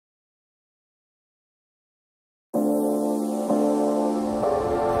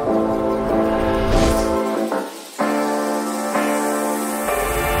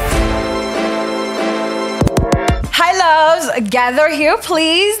gather here,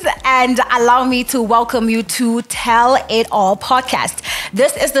 please, and allow me to welcome you to Tell It All podcast.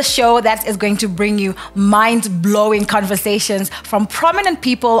 This is the show that is going to bring you mind-blowing conversations from prominent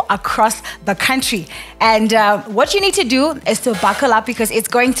people across the country. And what you need to do is to buckle up because it's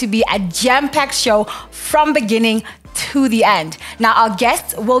going to be a jam-packed show from beginning to the end. Now, our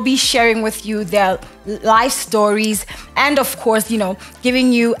guests will be sharing with you their life stories and, of course,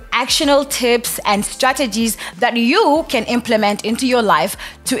 giving you actionable tips and strategies that you can implement into your life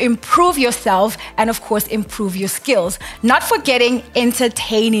to improve yourself and, of course, improve your skills. Not forgetting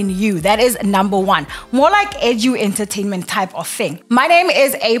entertaining you. That is number one. More like edu entertainment type of thing. My name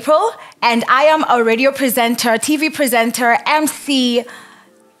is April, and I am a radio presenter, TV presenter, MC,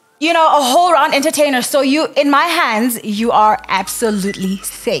 a whole round entertainer. So in my hands, you are absolutely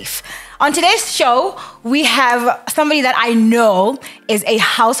safe. On today's show, we have somebody that I know is a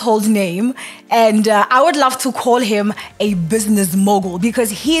household name, and I would love to call him a business mogul because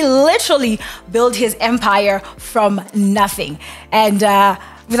he literally built his empire from nothing. And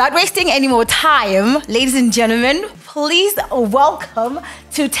without wasting any more time, ladies and gentlemen, please welcome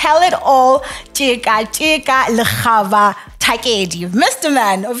to Tell It All, TJEKA TJEKA Lekhaba Thakeli, Mr.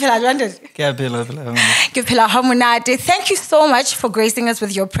 Man. Thank you so much for gracing us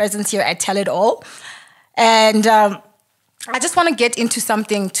with your presence here at Tell It All. And I just want to get into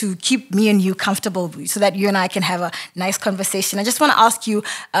something to keep me and you comfortable so that you and I can have a nice conversation. I just want to ask you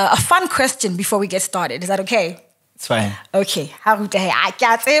a fun question before we get started. Is that okay? It's fine. Okay.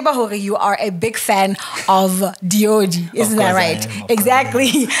 You are a big fan of Diodi, isn't that right?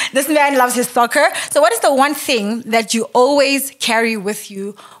 Exactly. This man loves his soccer. So what is the one thing that you always carry with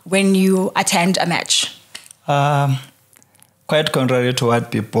you when you attend a match? Quite contrary to what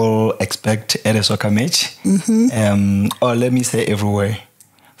people expect at a soccer match. Or let me say everywhere.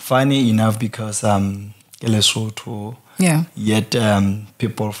 Funny enough because Lesotho. Yeah. Yet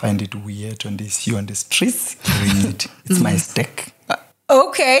people find it weird when they see you on the streets carrying it. It's my stick.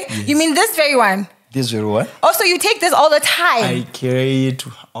 Okay. Yes. You mean this very one? This very one. Oh, so you take this all the time? I carry it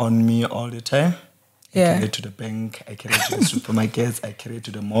on me all the time. Yeah. I carry it to the bank. I carry it to the supermarkets. I carry it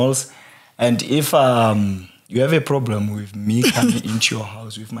to the malls. And if you have a problem with me coming into your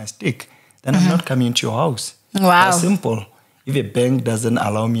house with my stick, then I'm not coming into your house. Wow. It's simple. If a bank doesn't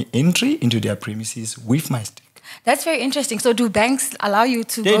allow me entry into their premises with my stick. That's very interesting. So do banks allow you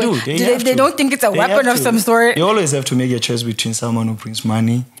to They go? do. They don't think it's a weapon of some sort? You always have to make a choice between someone who brings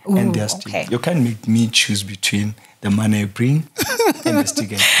money and their stick. Okay. You can't make me choose between the money I bring and the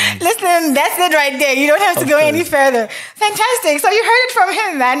stick I bring. Listen, that's it right there. You don't have to go any further. Fantastic. So you heard it from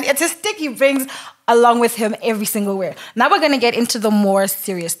him, man. It's a stick he brings along with him every single where. Now we're going to get into the more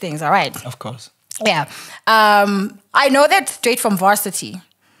serious things, all right? Of course. Yeah. I know that straight from varsity.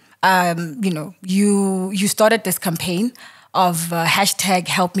 You started this campaign of hashtag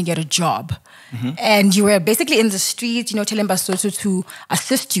help me get a job. And you were basically in the streets, telling Basotho to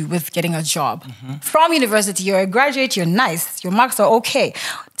assist you with getting a job. From university, you're a graduate, you're nice, your marks are okay.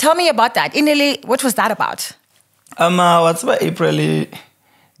 Tell me about that. Inele, what was that about? What's about April?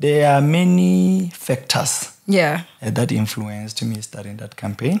 There are many factors that influenced me starting that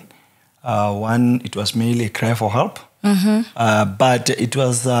campaign. One, it was mainly a cry for help. But it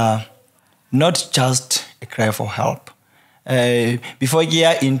was not just a cry for help. Before I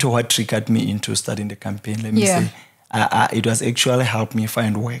get into what triggered me into starting the campaign, let me say, it was actually helped me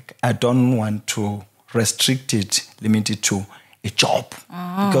find work. I don't want to limit it to a job.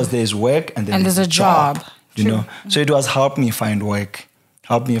 Because there's work and then there's a job. So it was help me find work,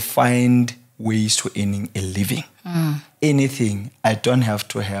 help me find ways to earning a living. Anything. I don't have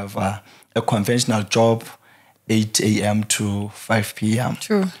to have a conventional job, 8 a.m. to 5 p.m.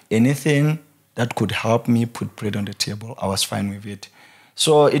 True. Anything that could help me put bread on the table, I was fine with it.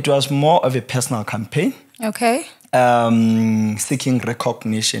 So it was more of a personal campaign. Okay. Seeking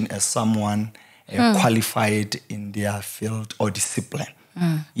recognition as someone qualified in their field or discipline.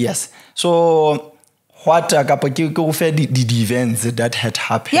 Yes. So what the events that had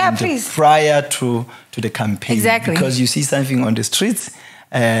happened prior to the campaign. Exactly. Because you see something on the streets,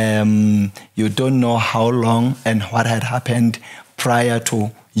 you don't know how long and what had happened prior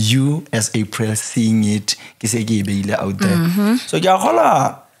to you as April seeing it out there. So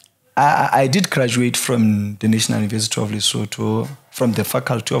I did graduate from the National University of Lesotho from the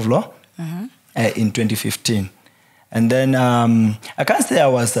Faculty of Law in 2015. And then I can't say I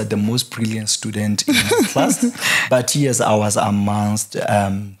was the most brilliant student in my class, but yes, I was amongst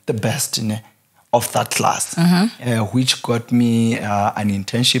the best of that class, which got me an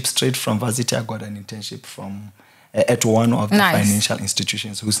internship straight from varsity. I got an internship from at one of the financial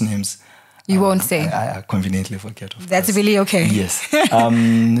institutions whose names You won't say. I conveniently forget. That's really okay. Yes.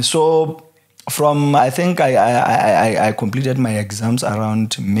 So I think I completed my exams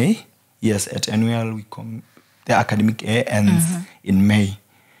around May. Yes, at annual the academic year ends in May.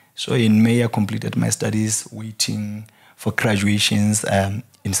 So in May I completed my studies, waiting for graduations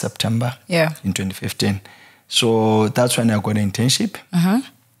in September. In 2015. So that's when I got an internship.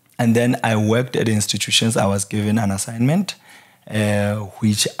 And then I worked at institutions. I was given an assignment,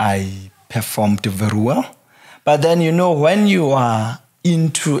 which I performed very well. But then, when you are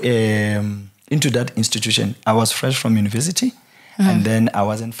into that institution, I was fresh from university, and then I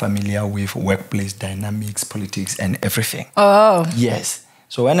wasn't familiar with workplace dynamics, politics, and everything. Oh. Yes.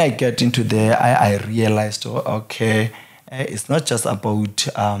 So when I get into there, I realized, it's not just about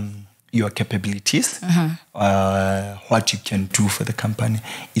your capabilities, what you can do for the company.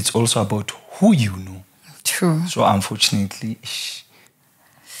 It's also about who you know. True. So unfortunately,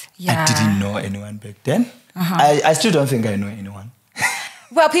 I didn't know anyone back then. I still don't think I know anyone.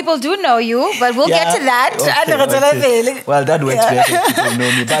 Well, people do know you, but we'll get to that. Okay. Well, that works better if people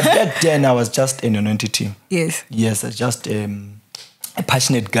know me. But back then, I was just an entity. Yes. Yes, just a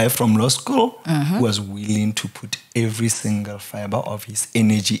passionate guy from law school who was willing to put every single fiber of his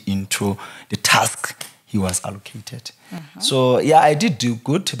energy into the task he was allocated. So, I did do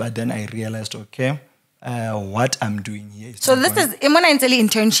good, but then I realized, what I'm doing here is... So this is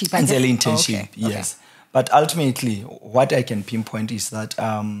internship. Internship, yes. But ultimately, what I can pinpoint is that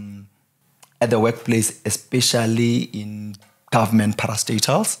at the workplace, especially in government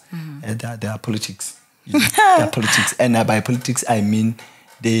parastatals, there are politics. There are politics. And by politics, I mean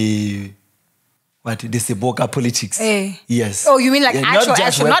the Seboka politics. Yes. Oh, you mean like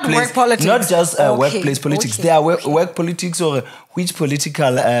actual, not work politics? Not just workplace politics. There are work politics, or which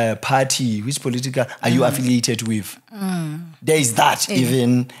political party, which political are you affiliated with? There is that,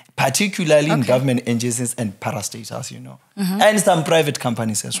 even particularly in government agencies and parastatals, and some private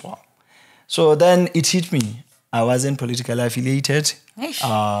companies as well. So then it hit me. I wasn't politically affiliated.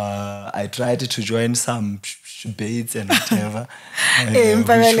 I tried to join some debates and whatever. But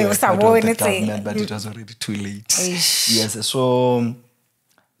it was already too late. Yes, so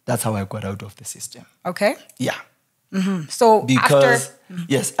that's how I got out of the system. Okay. Yeah. So because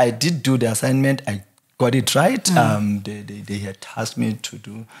yes, I did do the assignment. I got it right. They had tasked me to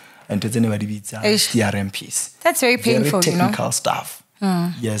do and to CRM piece. That's very painful. Very technical stuff.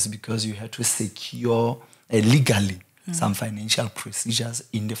 Yes, because you had to secure legally some financial procedures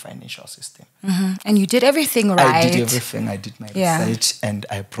in the financial system. And you did everything right. I did everything. I did my research and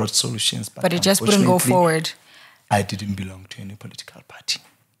I brought solutions. But it just wouldn't go forward. I didn't belong to any political party.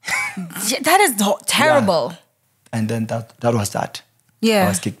 That is terrible. Yeah. And then that was that. Yeah. I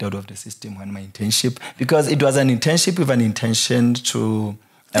was kicked out of the system when my internship, because it was an internship with an intention to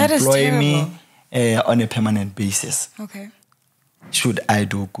employ me on a permanent basis. Okay. Should I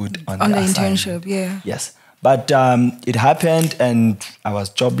do good on the internship? Yeah. Yes. But it happened and I was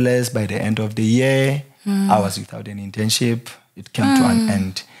jobless by the end of the year. I was without an internship. It came to an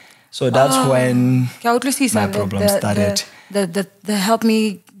end. So that's when my problem started. The help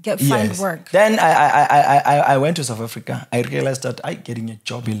me find work. Then I went to South Africa. I realized that getting a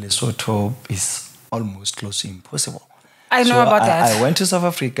job in Lesotho is almost close to impossible. I know about that. I went to South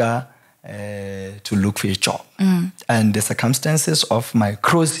Africa to look for a job. And the circumstances of my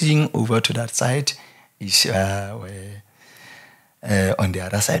crossing over to that side is were on the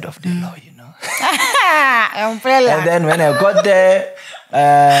other side of the law, And then when I got there,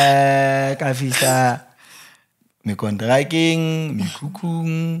 me contracting, me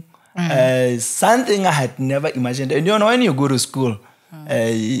cooking, something I had never imagined. And when you go to school,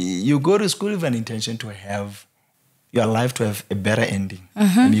 you go to school with an intention to have your life to have a better ending.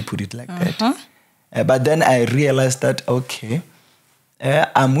 Let me put it like that. But then I realized that,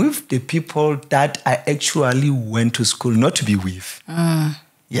 I'm with the people that I actually went to school not to be with.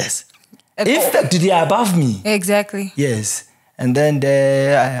 Yes. In fact, they are above me. Exactly. Yes. And then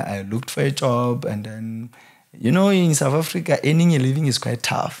there I looked for a job, and then, in South Africa, earning a living is quite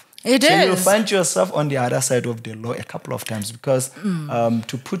tough. It is. So you'll find yourself on the other side of the law a couple of times because,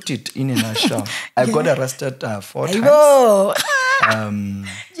 to put it in a nutshell, I got arrested 4 times.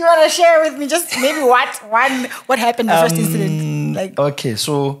 You want to share with me just maybe what happened the first incident? Okay,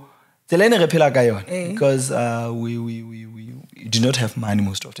 so because we do not have money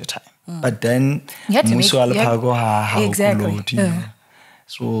most of the time. But then exactly.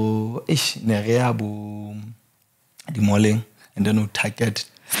 So the mauling, and then we target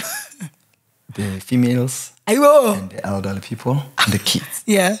the females and the elderly people and the kids.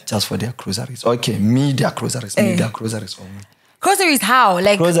 Yeah. Just for their groceries. Okay, me their groceries only. Groceries how?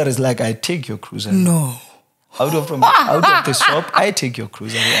 Like groceries, like I take your groceries. No. Out of the shop, I take your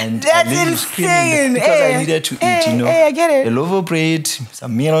groceries and that's I leave you screaming because I needed to eat, you know. I get it. A loaf of bread,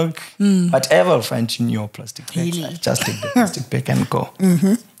 some milk, whatever I'll find in your plastic bags. I just take the plastic bag and go.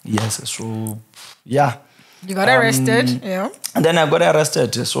 Yes, so yeah. You got arrested, yeah. And then I got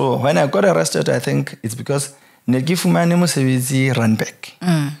arrested. So when I got arrested, I think it's because Negifumane Musevisi Randbeck,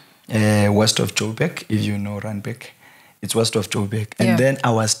 west of Joburg, if you know Randbeck. It's west of Joburg. And then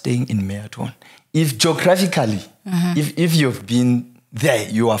I was staying in Meaton. If geographically, if you've been there,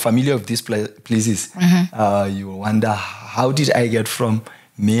 you are familiar with these places, you wonder, how did I get from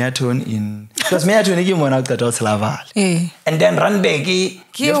Meaton in... Because Meaton is one out that Laval. And then Randbeck,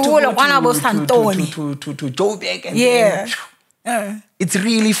 you have to go to Joburg. And then, it's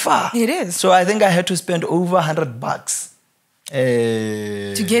really far. It is. So I think I had to spend over $100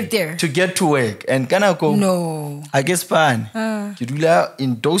 to get there, to get to work. And can I go? No, I guess fine.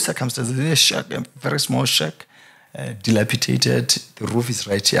 In those circumstances, a shack, a very small shack, dilapidated. The roof is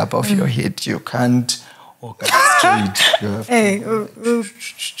right here above your head. You can't walk straight.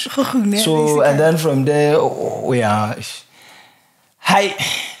 So and then from there we are. Hi,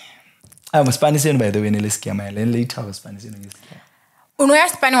 I'm a Spanish by the way. Later I was Spanish. When we are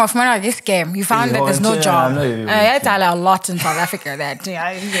spending off money on this game, you found that there's no job. That's a lot in South Africa.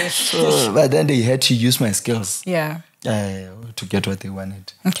 But then they had to use my skills. Yeah. To get what they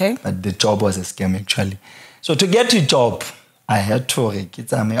wanted. Okay. But the job was a scam actually. So to get a job, I had to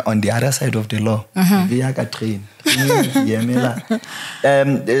on the other side of the law. Via a train. You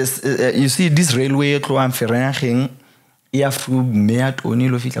see this railway you have to meet only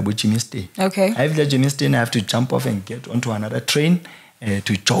Jenuine. Okay. I have Jenuine, I have to jump off and get onto another train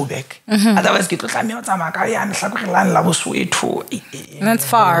to Joburg. Otherwise, that's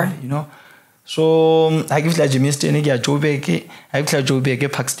far. You know. So I give Jenuine, I give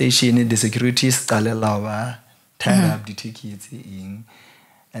Joburg park station, the securities tie up the tickets in,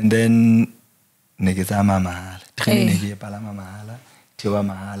 and then I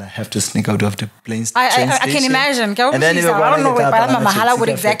have to sneak out of the plane station. I can imagine. And then I don't know what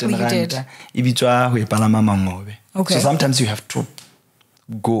exactly you did. Okay. So sometimes you have to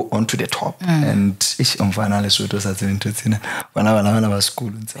go onto the top and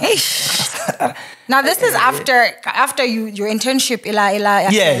now this is after your internship.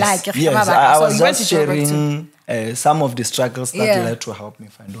 Yes, I was just sharing some of the struggles that led to help me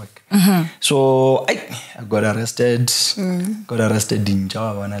find work. So I got arrested. Got arrested in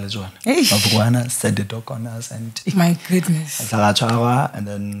Java. Set the dog on us and my goodness. And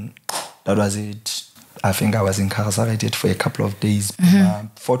then that was it. I think I was incarcerated for a couple of days,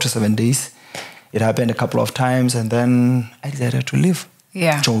 4 to 7 days. It happened a couple of times, and then I decided to leave.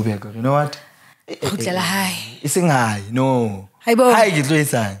 Yeah. Joburg, you know what? It's in high, no. Hi,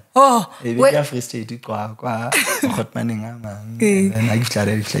 oh, wait. Free State, and then I give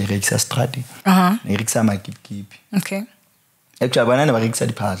strategy. Okay. Actually, I never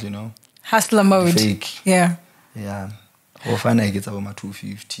the part, you know. Hustler mode. Fake. Yeah. Yeah. Often I get about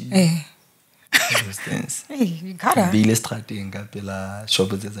 250. Those things. Hey, you gotta. Bile strategy in Kapela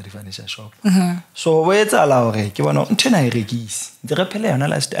shop is a financial shop. So where it's allowed, Kiwano, Tena Regis. The repele on a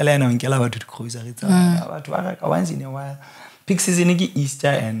last alien on Galava to the cruiser. It's once in a while. Peak season Easter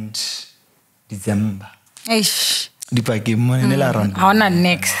and December. Eish. The game money around. On a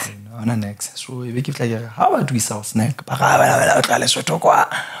next. On a next. So we keep like, how about we sell snack? So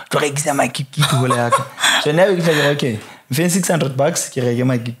now we keep like, okay. $600,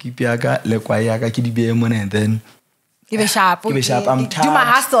 and then give a sharp. I'm tired. Do my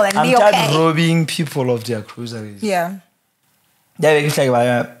hustle and be okay. I'm tired robbing people of their groceries. Yeah. Then we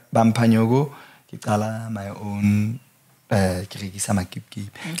like Bampanyogo, my own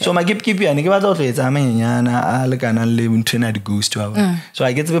so my keep and give out goes to our. So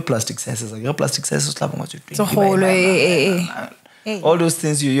I get the plastic sizes. I get plastic sizes. So whole all those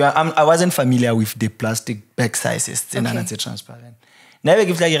things I wasn't familiar with the plastic bag sizes. It's transparent. Never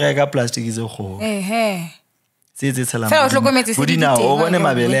give like a plastic is a whole. Hey. See it's a lamp. Body now,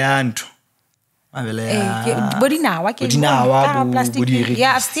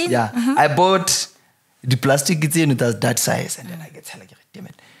 yeah, I've seen. Yeah. I bought the plastic it's in that size and then I get like damn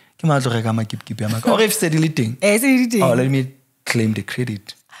it. Or if said thing. Oh, let me claim the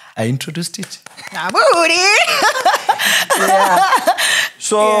credit. I introduced it. Yeah.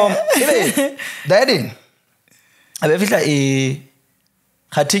 So, daddy, I feel like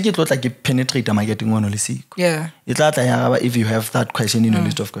I think it looks like you penetrate the marketing one only see. Yeah. It's like if you have that question in your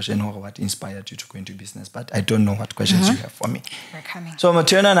list of questions or what inspired you to go into business, but I don't know what questions you have for me. We're coming. So, I'm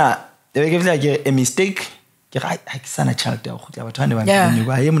turning I give like a mistake I sana child ya go tla batho ba ba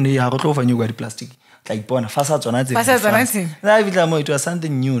nyuka ye mone ya go tlo fa nyuka di plastic like bona fasa tsona tse it was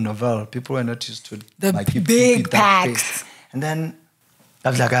something new novel. People were not used to the big packs. And then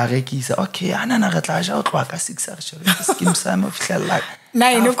okay, ana re tla ja o tloa ka 6 a re skim sam of like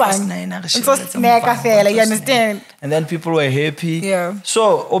 9 so snack fela, you understand? And then people were happy. Yeah.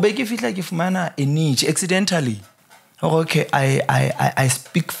 So obeki fitla ke fumana a niche accidentally. Okay, I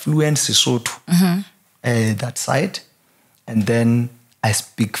speak fluent Lesotho. That side, and then I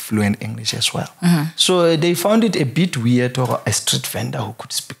speak fluent English as well. So they found it a bit weird or a street vendor who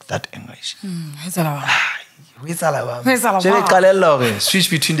could speak that English. Switch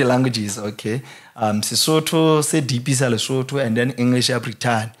between the languages, okay. Sesotho, say deep is Lesotho, and then English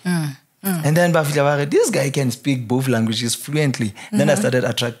Britain. And then this guy can speak both languages fluently. Then I started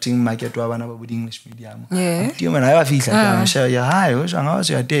attracting market to with English medium. Yeah. Hi, how's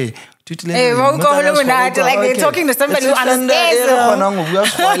your day? Hey, like they're talking to somebody who understands.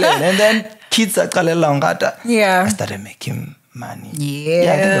 And then kids are yeah. I started making money. Yeah.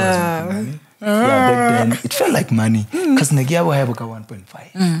 Yeah, I think I was making money. Yeah, back then it felt like money. Because Nagia will have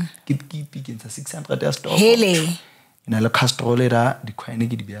 1.5. Keep against 600 as stock. Really? In a castrol era, the quine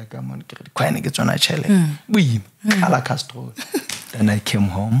get the Biagamon, the quine gets on a chele. We, a la castrol. Then I came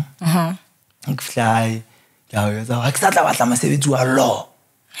home. Fly. To a law.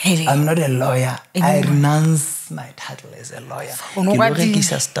 Really? I'm not a lawyer. I renounce my title as a lawyer.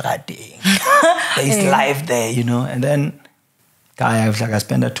 There is life there, you know. And then I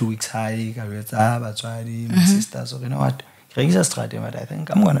spent 2 weeks high. My sister, so you know what? I think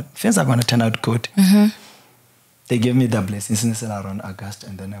things are gonna turn out good. They gave me the blessings around August,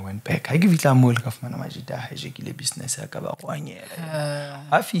 and then I went back. I give it a more of my majida business. I and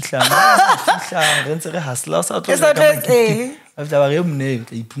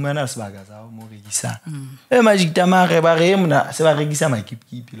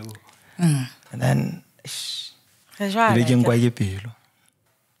then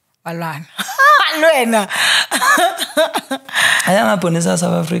I am a Ponesa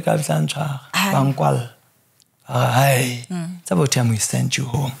South Africa. It's about time we sent you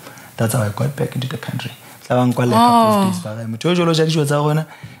home. That's how I got back into the country. Can't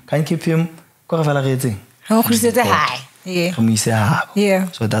keep him.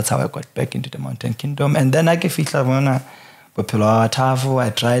 Yeah. So that's how I got back into the mountain kingdom. And then I get I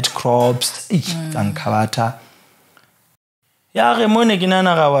tried crops. Yeah, I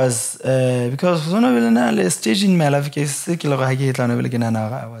was because one stage in my life I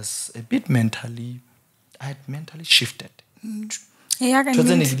was a bit I had mentally shifted. What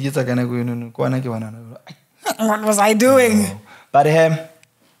was I doing? No. But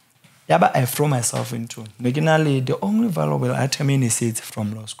I throw myself into the only valuable item in is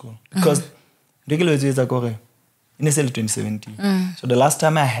from law school. Because regular is in 2017. So the last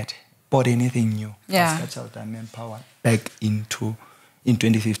time I had bought anything new, manpower back in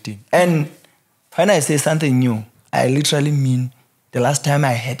 2015. And when I say something new, I literally mean the last time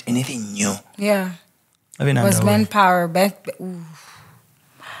I had anything new. Yeah. Was manpower back?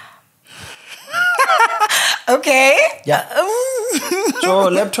 Okay. Yeah. So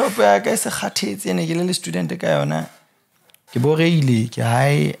laptop I guess a student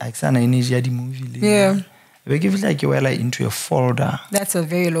yeah. We give it like you were like into a folder. That's a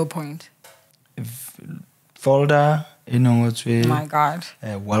very low point. Folder, you know what's with my God.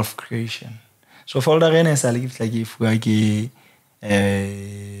 Wealth creation. So folder is like if we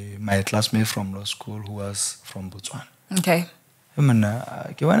my classmate from law school who was from Botswana. Okay. Read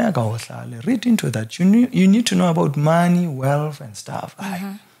into that. You need to know about money, wealth, and stuff.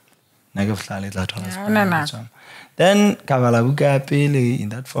 Then in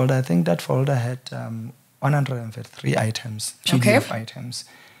that folder, I think that folder had 103 items, PDF items.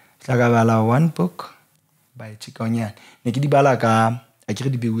 One book by Chikonya.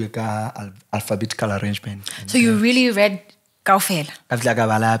 Alphabetical arrangement. So you really read Kaufel? You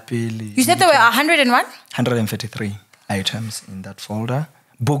said there were 101? 133 items in that folder.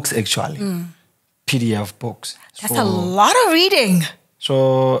 Books, actually. PDF books. That's a lot of reading.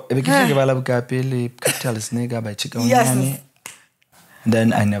 So, Capital Snega by Chikonya. Yes.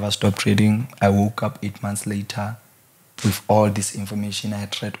 Then I never stopped reading. I woke up 8 months later with all this information. I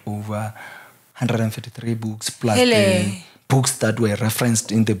had read over 153 books plus the books that were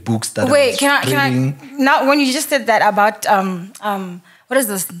referenced in the books that can I now when you just said that about what is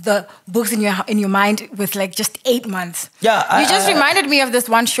this? The books in your mind with like just 8 months. Yeah. You just reminded me of this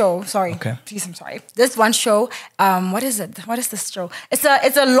one show. Sorry. Okay. Please, I'm sorry. This one show. What is it? What is this show? It's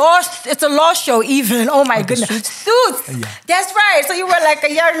a law show even. Oh my goodness. Suits. Yeah. That's right. So you were like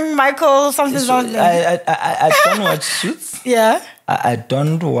a young Michael something. I don't watch Suits. Yeah. I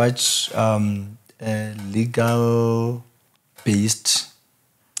don't watch legal based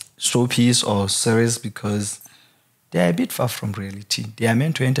soapies or series because they are a bit far from reality. They are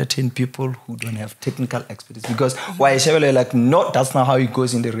meant to entertain people who don't have technical expertise. Because why Chevrolet like, no, that's not how it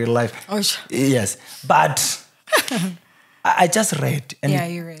goes in the real life. Oh, yes, but I just read.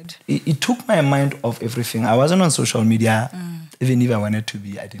 And you read. It took my mind off everything. I wasn't on social media. Even if I wanted to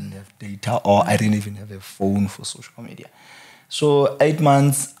be, I didn't have data or I didn't even have a phone for social media. So 8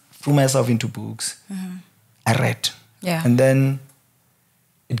 months, threw myself into books. I read. Yeah. And then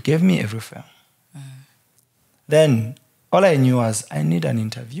it gave me everything. Then all I knew was I need an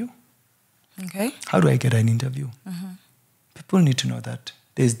interview. Okay. How do I get an interview? People need to know that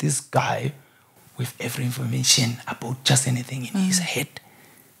there's this guy with every information about just anything in his head.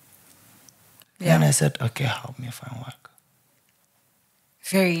 Yeah. And I said, okay, help me find work.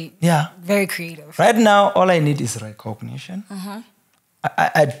 Very creative. Right now, all I need is recognition.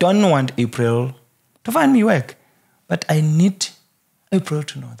 I don't want April to find me work, but I need April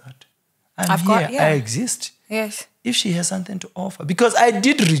to know that I'm here. I exist. Yes. If she has something to offer. Because I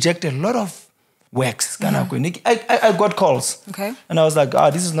did reject a lot of works. I got calls. Okay. And I was like,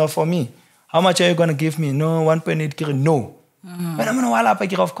 this is not for me. How much are you going to give me? No, 1.8. No. But I'm going to up,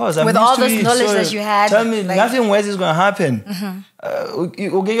 of course. With all this knowledge that you had. Tell me, nothing worse is going to happen. I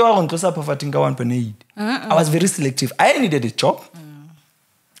was very selective. I needed a job.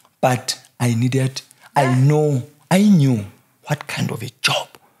 But I knew what kind of a job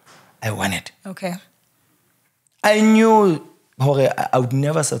I wanted. Okay. I knew I would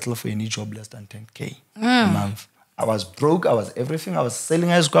never settle for any job less than 10K a month. I was broke. I was everything. I was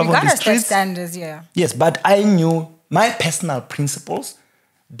selling ice cream on the streets. Standards, yeah. Yes, but I knew my personal principles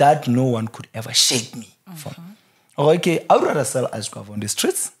that no one could ever shake me from. Okay, I would rather sell ice cream on the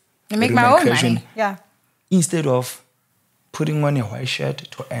streets. And make my own money. Yeah. Instead of putting on a white shirt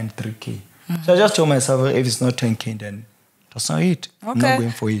to earn 3K. So I just told myself, if it's not 10K, then that's not it. Okay. I'm not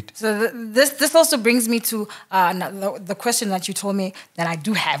going for it. So this also brings me to the question that you told me that I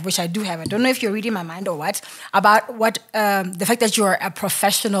do have, which I do have. I don't know if you're reading my mind or what, about what the fact that you're a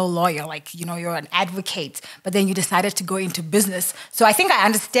professional lawyer, like, you're an advocate, but then you decided to go into business. So I think I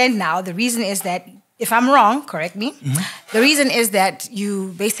understand now. The reason is that, if I'm wrong, correct me. The reason is that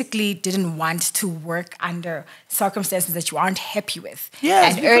you basically didn't want to work under circumstances that you aren't happy with.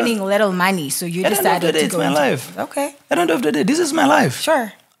 Yes, and earning little money. So you decided to go into my life. Okay. At the end of the day, this is my life.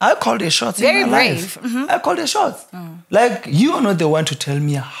 Sure. I called the shots Very in my brave. life. I called the shots. Like, you are not the one to tell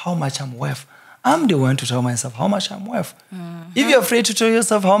me how much I'm worth. I'm the one to tell myself how much I'm worth. If you're afraid to tell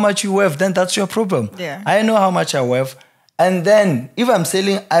yourself how much you're worth, then that's your problem. Yeah. I know how much I'm worth. And then, if I'm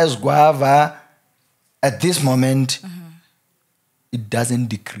selling ice guava at this moment, it doesn't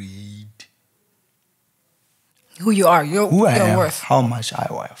degrade who you are, your worth. How much I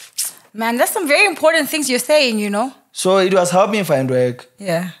worth. Man, that's some very important things you're saying, So it was help me find work.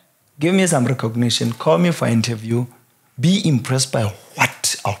 Yeah. Give me some recognition. Call me for interview. Be impressed by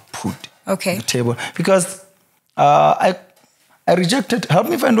what I'll put on the table. Because I rejected, help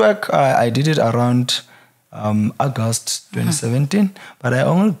me find work. I did it around August 2017, but I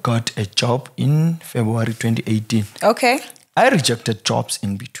only got a job in February 2018. Okay. I rejected jobs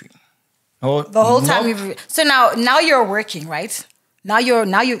in between. The whole time so now you're working, right? Now you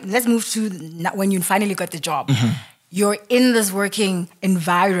let's move to when you finally got the job. You're in this working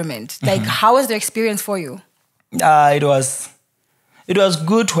environment. Like, how was the experience for you? It was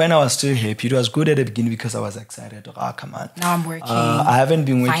good when I was still happy. It was good at the beginning because I was excited. Come on. Now I'm working. I haven't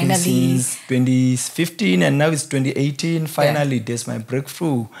been working since 2015 and now it's 2018. Finally, there's my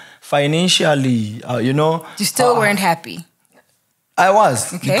breakthrough. Financially, You still weren't happy? I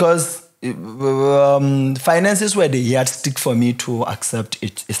was. Because finances were the yardstick for me to accept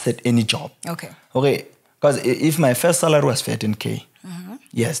any job. Okay. Because if my first salary was 13K,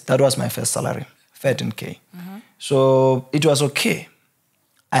 yes, that was my first salary, 13K. So it was okay.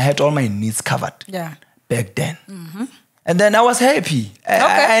 I had all my needs covered back then. And then I was happy.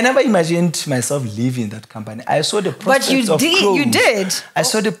 I never imagined myself leaving that company. I saw the prospects of growth. You did? I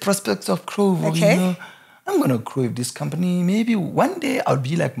saw the prospects of growth. Okay. I'm going to grow with this company. Maybe one day I'll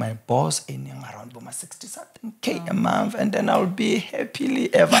be like my boss, earning around 60-something K a month, and then I'll be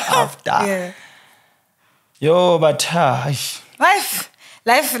happily ever after. Yo, but life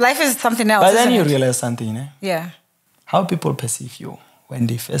is something else. But then you realize something, Yeah. How people perceive you when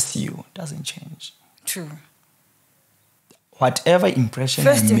they first see you, it doesn't change. True. Whatever impression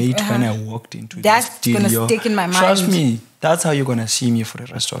I made when I walked into this studio, that's going to stick in my mind. Trust me, that's how you're going to see me for the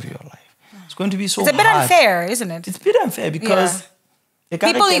rest of your life. It's going to be so hard. It's a bit unfair, isn't it? It's a bit unfair because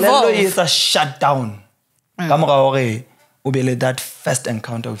people evolve. It's a shutdown. That first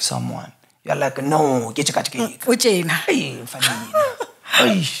encounter with someone. You're like, no, okay.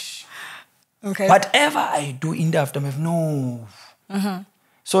 Whatever I do in the aftermath, no.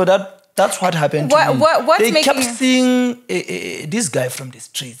 So that's what happened to me. They kept seeing this guy from the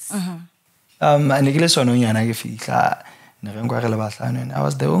streets. And I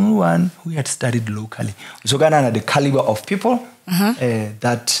was the only one who had studied locally. So the caliber of people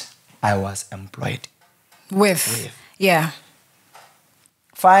that I was employed with. Yeah.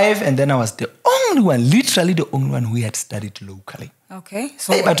 5, and then I was the only one, literally the only one who had studied locally. Okay.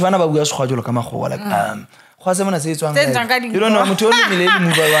 So but when I was like you don't know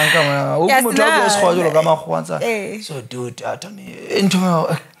so dude tell me into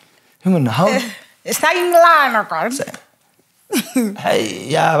how hey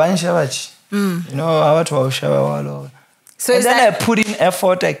yeah you know how to so and then I put in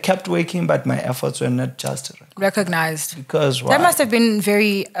effort. I kept working, but my efforts were not just recognized. Because that must have been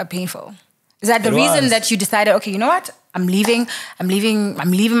very painful. Is that the reason that you decided, okay, you know what? I'm leaving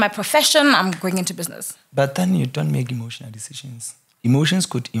my profession. I'm going into business. But then you don't make emotional decisions. Emotions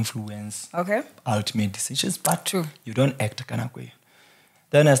could influence ultimate decisions, but you don't act kind of way.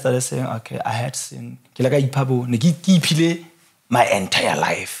 Then I started saying, okay, I had seen my entire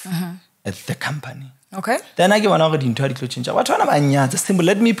life at the company. Okay. Then I get one already into the change. What one of my simple?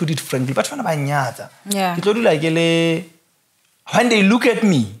 Let me put it frankly. What one of my yeah. When they look at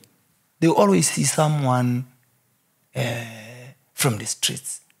me, they always see someone from the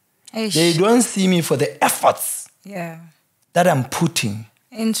streets. They don't see me for the efforts that I'm putting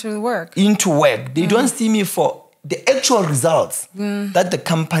into work. They don't see me for the actual results that the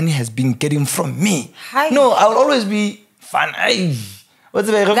company has been getting from me. No, I'll always be fun.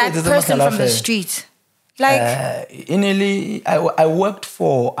 That person from the street. Like I worked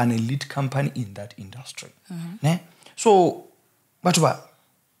for an elite company in that industry. So, what about?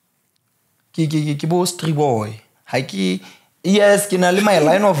 Kibo street boy. Yes, my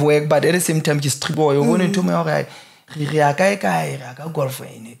line of work, but at the same time, he's street boy. Going into me, alright. Golf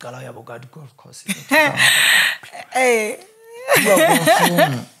in golf course. Hey.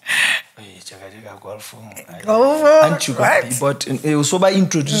 But it was so by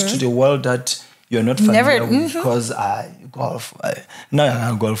introduced to the world that you're not familiar with because golf. No,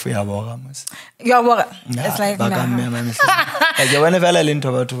 I'm golf. You're what? It's like whenever I learn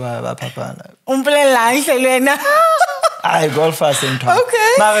about Papa. I golf as in talk.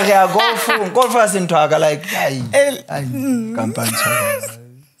 Okay. Golf as in talk. Like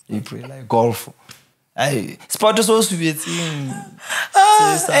April like golf. Sport is also with you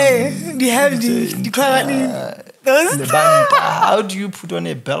have the band. How do you put on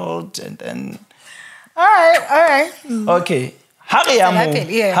a belt and then? All right. Okay.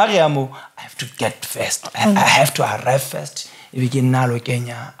 Hariamo. I have to get first. I have to arrive first. We can now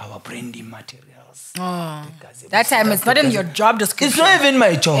Kenya our branding materials. That time it's not in your job description. It's not even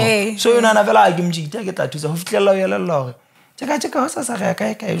my job. So you know I give you take it to the hospital.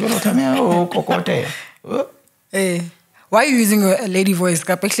 Why are you using a lady voice?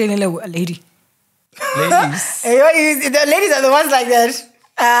 A lady. Ladies. The ladies are the ones like that.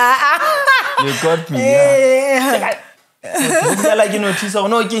 You got me. Yeah. Like you know,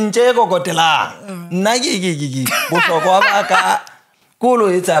 no kincheko kotela. Nagi. Kolo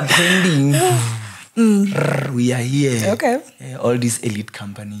it's a branding. We are here. Okay. All these elite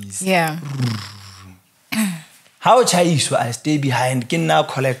companies. Yeah. How Chinese I stay behind, can now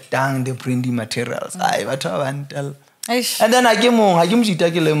collect down the printing materials. And then I came I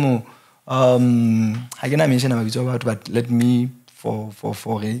cannot mention about but let me for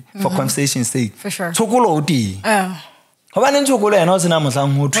conversation's sake. For sure. Chocolate. How about chocolate and also I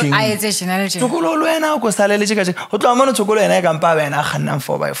additionality. Chocolate and I was salary chicken. What I'm on chocolate and I can buy and I can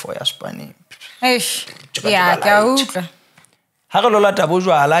 4x4 Spani. Yeah, go. Haralola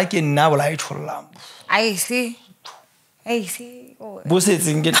Tabojo, I like it now. I see. And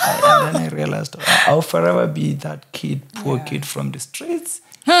then I realized I'll forever be that poor kid from the streets.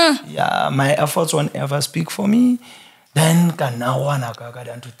 Yeah, my efforts won't ever speak for me. Then can now I go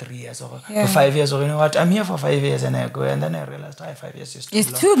down to 3 years or 5 years or you know what? I'm here for 5 years and I go and then I realized 5 years is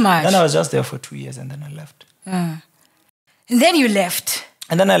too much. Then I was just there for 2 years and then I left. And then you left.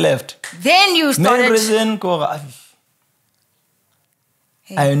 And then I left. Then you started. Main reason,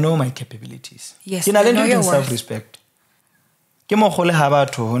 I know my capabilities. Yes, I know self-respect. ke mo go le ha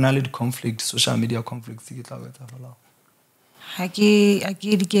batho ho na le conflict, social media conflicts ke tla wetsa fela.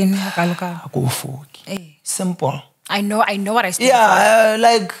 Simple. I know what I stand for.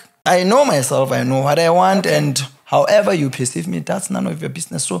 Like I know myself, I know what I want, and however you perceive me, that's none of your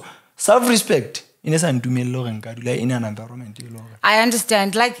business. So self-respect. I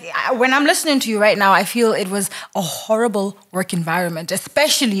understand. Like when I'm listening to you right now, I feel it was a horrible work environment,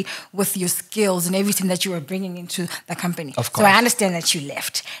 especially with your skills and everything that you were bringing into the company. Of course. So I understand that you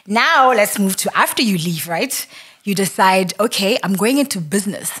left. Now let's move to after you leave, right? You decide, okay, I'm going into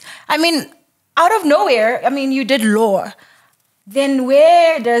business. I mean, out of nowhere, I mean, you did law. Then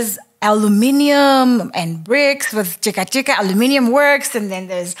where does aluminium and bricks with TJEKA TJEKA aluminium works, and then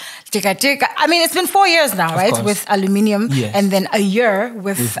there's TJEKA TJEKA. I mean, it's been 4 years now, right? Course. With aluminium, yes. And then a year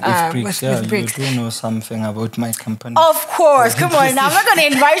with bricks. With bricks. You do know something about my company. Of course, come on. Now I'm not going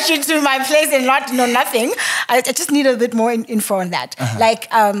to invite you to my place and not know nothing. I just need a bit more info on that. Like,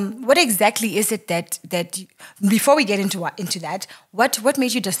 what exactly is it that before we get into that, what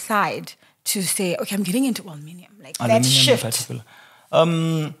made you decide to say, okay, I'm getting into aluminium, like that shift?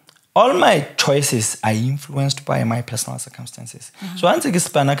 All my choices are influenced by my personal circumstances. So once I get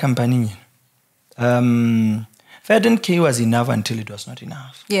a company, 13K was enough until it was not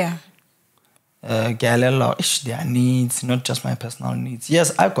enough. Yeah. Their needs, not just my personal needs.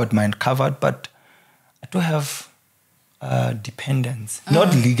 Yes, I got mine covered, but I do have dependence.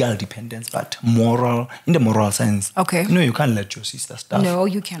 Not legal dependence, but moral, in the moral sense. Okay. You can't let your sister stuff. No,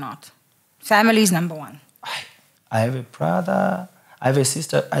 you cannot. Family is number one. I have a brother. I have a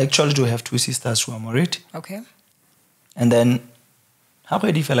sister. I actually do have 2 sisters who are married. Okay. And then, how do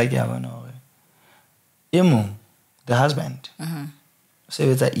you feel like you have an the husband, so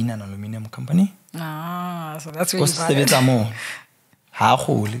it's in an aluminium company. Ah, so that's where you got it. How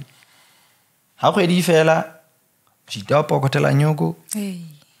do you feel like you pokotela nyoko?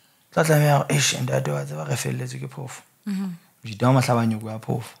 That's like and that was a feel let's get proof. You don't have a new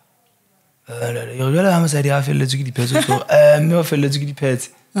proof. You really have said I feel let's get the pets. No, feel let's get the pets.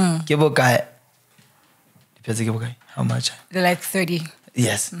 Give a guy. How much? They're like 30.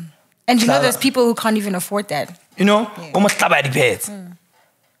 Yes. And you know there's people who can't even afford that. You know, almost cover the pets. When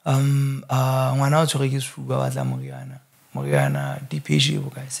I was talking to Mariana, DPG,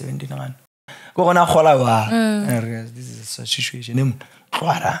 17 rand. Go on a hola. This is a situation.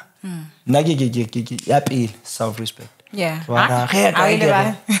 Self-respect. Yeah.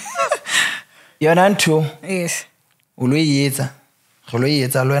 You're not too. Yes.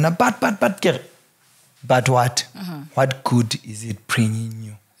 But what? What good is it bringing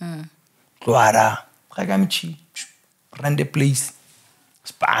you? Run the place.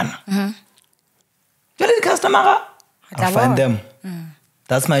 Span. You're the customer. I find them.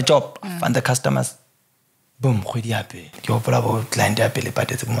 That's my job. I find the customers. Boom. You're about client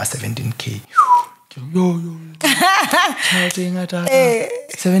 17K. Yo.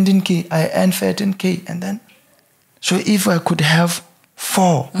 17K. I earn 13K. And then, so if I could have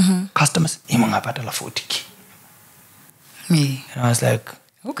 4 customers, 40K. Me. And I was like,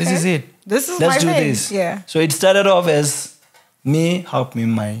 okay. This is it. Let's do this. Yeah. So it started off as me helping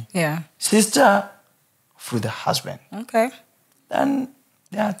my sister through the husband. Okay. Then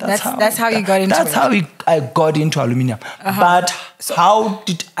that's how you got into it. That's how I got into aluminium. But how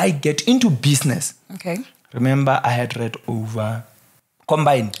did I get into business? Okay. Remember, I had read over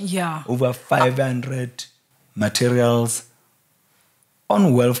 500 materials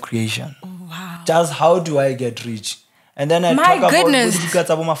on wealth creation. Wow. Just how do I get rich? And then I talk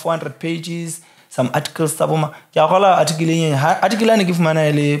about 400 pages, some articles. Article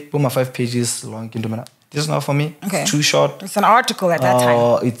 5 pages long. This is not for me. Okay. It's too short. It's an article at that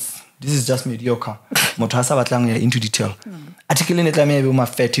time. This is just mediocre. Into detail. Article in it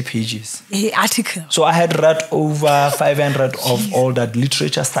 30 pages. Article. So I had read over 500 of all that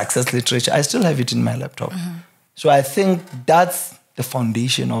literature, success literature. I still have it in my laptop. So I think that's the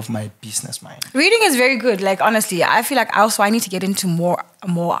foundation of my business mind. Reading is very good. Like, honestly, I feel like I need to get into more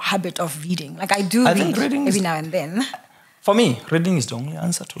habit of reading. Like, I do read every now and then. For me, reading is the only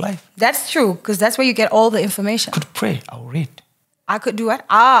answer to life. That's true, because that's where you get all the information. I could pray, I'll read. I could do what?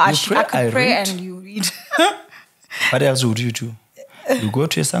 I could pray and you read. What else would you do? You go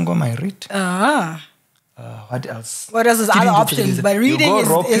to a sangoma, I read. What else? What else is other options? But reading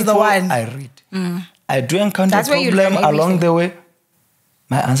is the one. I read. I do encounter a problem along the way.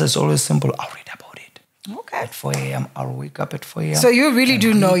 My answer is always simple. I'll read about it. Okay. At 4 a.m., I'll wake up at 4 a.m. So you really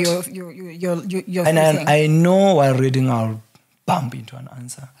do know your and I know while reading, I'll bump into an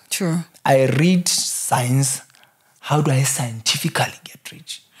answer. True. I read science. How do I scientifically get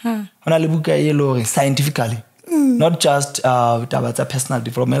rich? Scientifically. Not just personal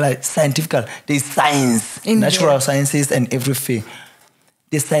development, like scientific. There's science, natural sciences and everything.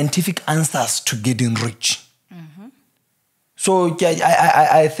 The scientific answers to getting rich. So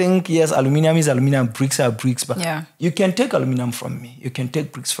I think, yes, aluminum is aluminum, bricks are bricks, but you can take aluminum from me, you can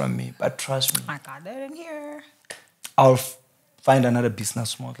take bricks from me, but trust me. I got that in here. I'll find another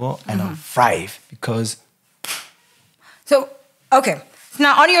business model and I'll thrive because... So, okay.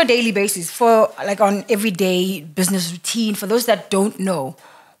 Now, on your daily basis, for like on everyday business routine, for those that don't know,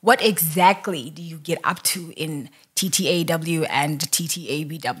 what exactly do you get up to in TTAW and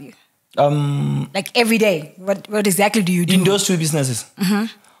TTABW? Like every day, what exactly do you do? In those two businesses.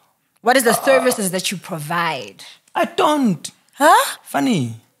 What is the services that you provide? I don't. Huh?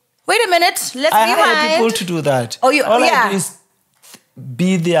 Funny. Wait a minute. Let's I rewind. hire people to do that. Oh, All I do is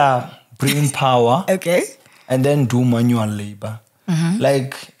be their brain power. Okay. And then do manual labor.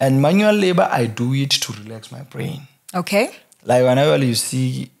 And manual labor, I do it to relax my brain. Okay. Like whenever you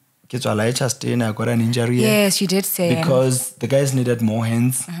see I got an injury. Yes, you did say. Because the guys needed more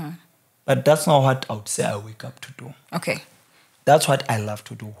hands. But that's not what I would say I wake up to do. Okay. That's what I love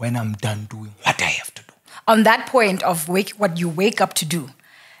to do when I'm done doing what I have to do. On that point of what you wake up to do,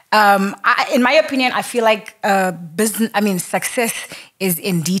 in my opinion, I feel like success is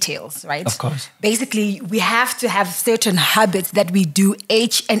in details, right? Of course. Basically, we have to have certain habits that we do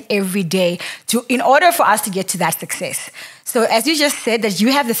each and every day in order for us to get to that success. So as you just said that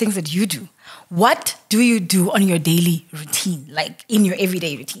you have the things that you do, what do you do on your daily routine, like in your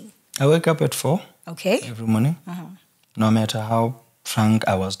everyday routine? I wake up at 4 every morning, no matter how drunk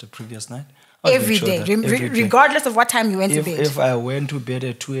I was the previous night. Every day, regardless of what time you went to bed. If I went to bed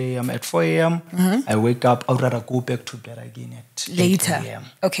at 2 a.m., at 4 a.m., I wake up, I'd rather go back to bed again at later. 8 a.m.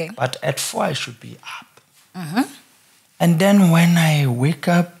 Okay. But at 4, I should be up. And then when I wake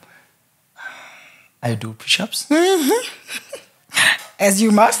up, I do push-ups. As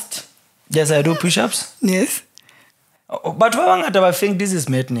you must. Yes, I do push-ups. Yes. But I think this is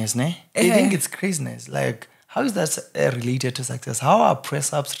madness, ne? They think it's craziness. Like, how is that related to success? How are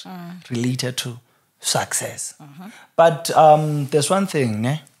press-ups related to success? But there's one thing,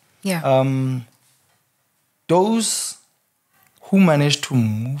 ne? Yeah. Those who manage to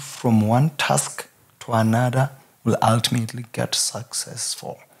move from one task to another will ultimately get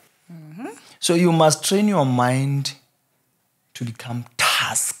successful. So you must train your mind to become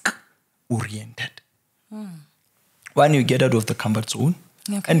task-oriented. When you get out of the comfort zone,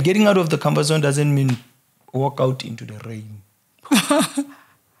 and getting out of the comfort zone doesn't mean walk out into the rain.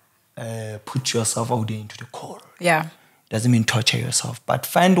 Put yourself out there into the cold. Yeah. Doesn't mean torture yourself. But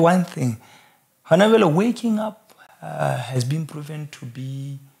find one thing. However, waking up has been proven to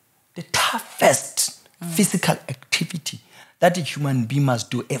be the toughest physical activity that a human being must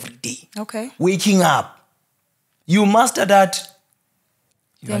do every day. Okay. Waking up. You master that,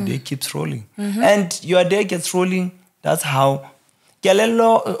 your day keeps rolling. And your day gets rolling, that's how.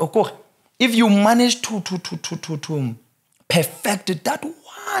 If you manage to perfect that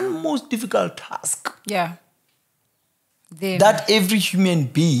one most difficult task, that every human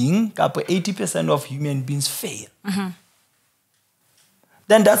being, 80% of human beings fail,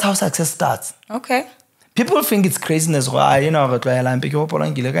 then that's how success starts. Okay. People think it's craziness. I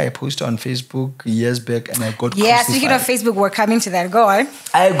posted on Facebook years back and I got crucified. Yeah, speaking of Facebook, we're coming to that. Go on.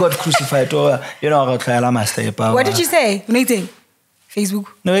 I got crucified. What did you say? Anything? Facebook?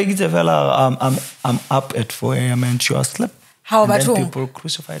 No, I'm up at 4 a.m. and she was asleep. How about who? People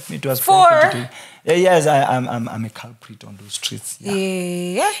crucified me. It was 4? Yes, I'm a culprit on those streets.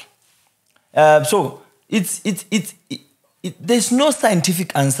 Yeah. So there's no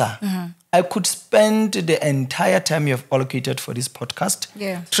scientific answer. I could spend the entire time you have allocated for this podcast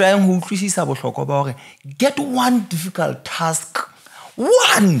trying to get one difficult task.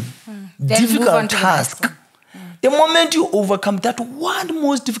 One difficult task. The moment you overcome that one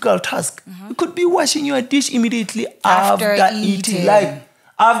most difficult task, it could be washing your dish immediately after eating. Like,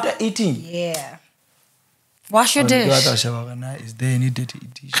 after eating. Yeah. Wash your dish. Is there any dirty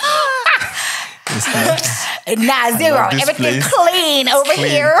dish? Nah, zero. Everything clean over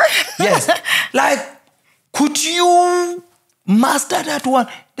here. Yes. Like, could you master that one?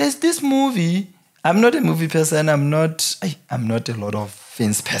 There's this movie. I'm not a movie person. I'm not a lot of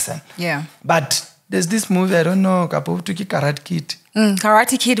things person. Yeah. But there's this movie, I don't know, Karate Kid.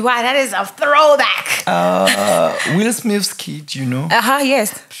 Karate Kid, wow, that is a throwback. Will Smith's kid, you know.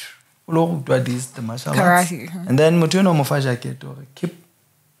 Yes. The martial arts. Karate. And then Mutuno Mofaja keep.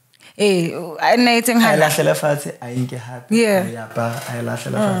 Yeah.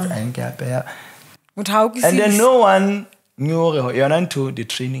 And then no one knew the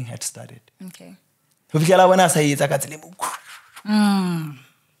training had started. Okay.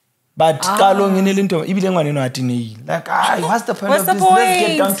 But kalong in the like, what's the point of this? Let's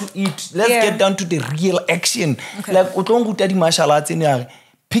get down to it. Let's get down to the real action. Like martial arts in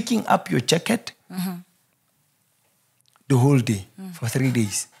picking up your jacket the whole day for 3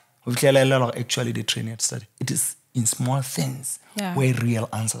 days. Actually, the training had started. It is in small things where real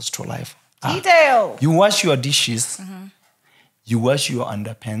answers to life are. Detail. You wash your dishes. You wash your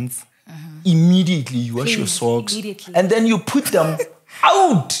underpants. Immediately, you wash your socks. And then you put them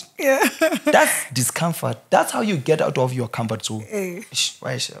out. Yeah. That's discomfort. That's how you get out of your comfort zone.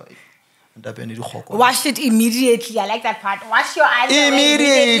 Wash it immediately. I like that part. Wash your underwear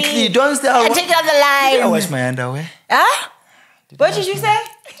immediately. Don't stay. And take it off the line. Did I wash my underwear? Huh? What did you say?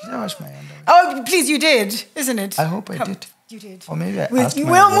 Did I wash my underwear? Oh, please, you did, isn't it? I hope I did. You did. Or maybe I asked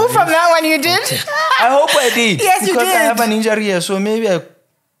my We'll move from that one. You did. Okay. I hope I did. Yes, you did. Because I have an injury here, so maybe I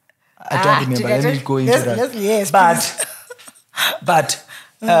don't remember. Let me go into that. Yes, but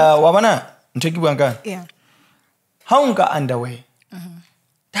wabana nteki yeah. Haunga underwear.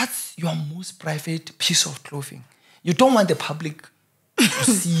 That's your most private piece of clothing. You don't want the public to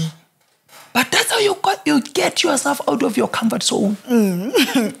see. But that's how you get yourself out of your comfort zone.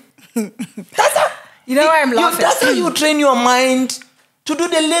 That's how. You know why I'm laughing? That's how you train your mind to do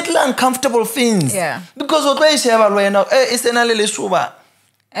the little uncomfortable things. Yeah. Because what I say about right now, it's an suba.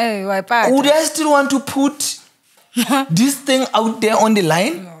 Hey, why part? Would I still want to put this thing out there on the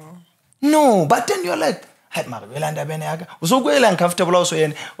line? No. But then you're like, hey, Marvelanda Benaga. So go uncomfortable also.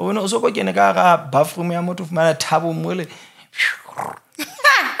 And also go get a bathroom. I'm out of my table.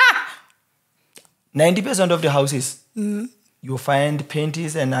 90% of the houses, you find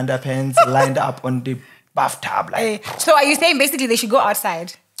panties and underpants lined up on the bathtub. Like. So are you saying basically they should go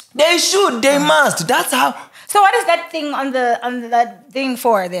outside? They should. They must. That's how. So what is that thing on that thing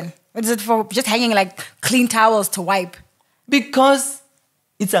for then? What is it for? Just hanging like clean towels to wipe? Because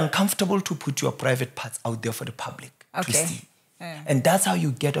it's uncomfortable to put your private parts out there for the public to see. Yeah. And that's how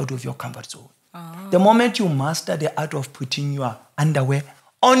you get out of your comfort zone. Oh. The moment you master the art of putting your underwear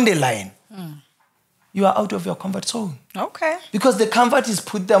on the line, you are out of your comfort zone. Okay. Because the comfort is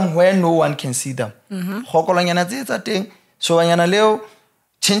put them where no one can see them. So when you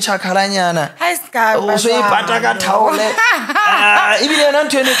chincha kalanyana. Hi Sky. So you pataka towel. Even you're not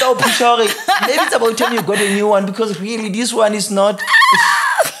turning out picture. Maybe it's about time you got a new one because really this one is not.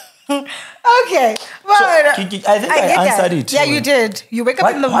 Okay. Well, so, I think I answered it. Yeah, you did. You wake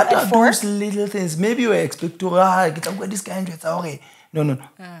up in the morning at 4. What are those little things? Maybe you expect to get this kind of no.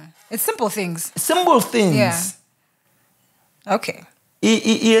 It's simple things. Simple things. Yeah. Okay.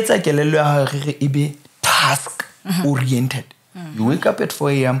 It's like a task oriented. You wake up at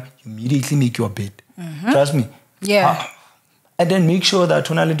 4 a.m., you immediately make your bed. Trust me. Yeah. And then make sure that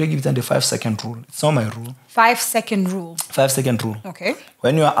Tonali gives them the 5-second rule. It's not my rule. 5-second rule. 5-second rule. Okay.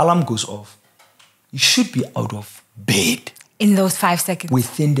 When your alarm goes off, you should be out of bed. In those 5 seconds.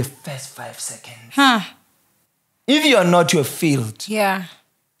 Within the first 5 seconds. If you are not, you're failed. Yeah.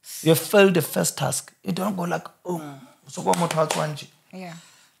 You failed the first task. You don't go like, yeah.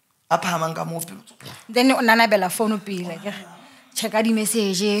 Then Nana Bella phone will be like, check out the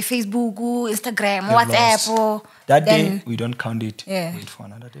message, Facebook, Instagram, WhatsApp. That day, we don't count it. Yeah. Wait for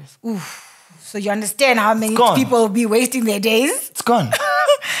another day. Oof. So you understand how many people will be wasting their days? It's gone.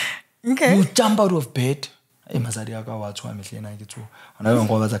 Okay. You jump out of bed. Because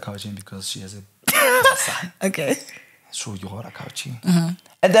she has a son. Okay. So you are couching.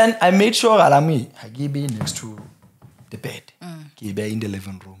 And then I made sure Alami Hagibi next to the bed. In the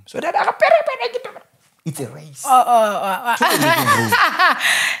living room. So that it's a race. To the living room.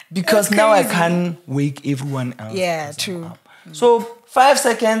 Because now I can't wake everyone else. Yeah, true. So 5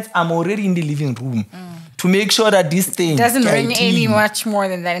 seconds, I'm already in the living room to make sure that this thing doesn't ring any much more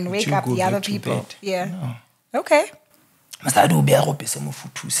than that and wake up the other people. Yeah. No. Okay. How's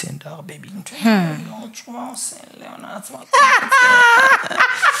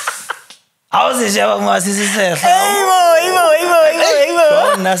it? It's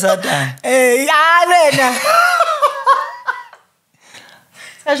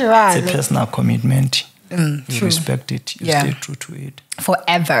a personal commitment. You respect it. You stay true to it.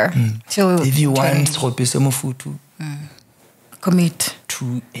 Forever. If you want to commit.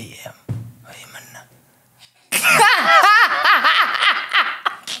 2 a.m.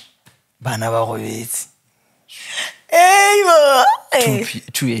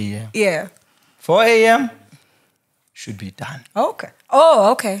 2 a.m. Yeah. 4 a.m. should be done. Okay.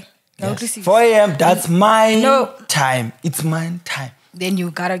 Oh, okay. Yes. 4 a.m. That's my time. It's my time. Then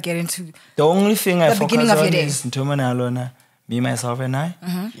you gotta get into the only thing I focus on is is me, myself, and I.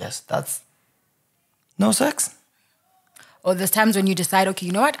 Yes, that's No sex. Or there's times when you decide, okay,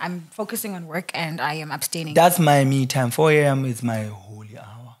 you know what? I'm focusing on work and I am abstaining. That's my me time. 4 a.m. is my holy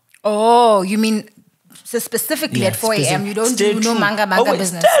hour. Oh, you mean so specifically at 4 a.m. you don't do no manga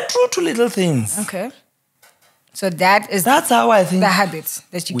business? Stay true to little things. Okay. So that's how I think the habits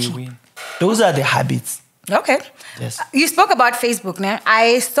that you keep. Win. Those are the habits. Okay. Yes. You spoke about Facebook now.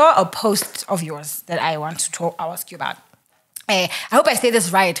 I saw a post of yours that I want to ask you about. I hope I say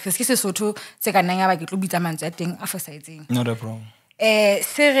this right because this is so too. Not a problem. Yes.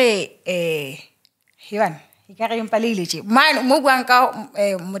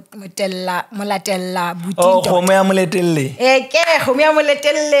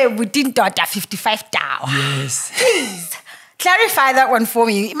 Please clarify that one for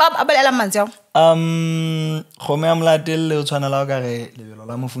me.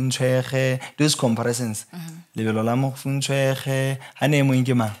 Those comparisons. Lebelo la mofuntshege ha ne mo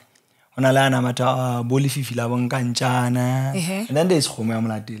nke mang ona la ana mata bolififi la bonkantjana and then there's khomo ya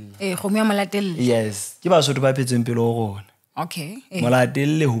molatelle yes ke ba sotho ba phetseng pele o rona okay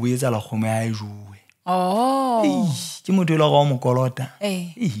molatelle ho boetsa la khomo ya juwe ke motho le go mo kolota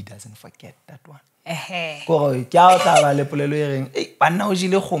he doesn't forget that one go ke a tla ba le polelo e reng banna o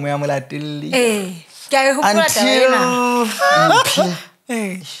jile khomo ya molatelle ke a go pula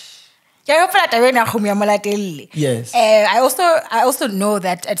yes. I also know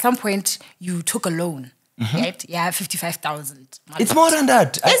that at some point you took a loan, right? Yeah, 55,000. It's more than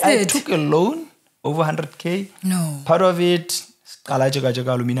that. I took a loan over 100K. No. Part of it,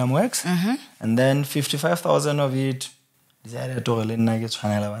 aluminum works, and then 55,000 of it. I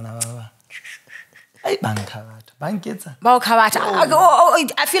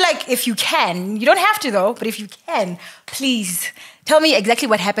feel like if you can, you don't have to though, but if you can, please tell me exactly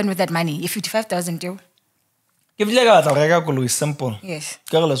what happened with that money. If 55,000 do. Simple. Yes.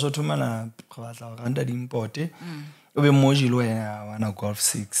 Lesotho mana randa di importe. O be moji lo wana Golf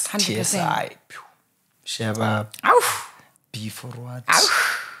 6 TSI. Sheba. Be forward.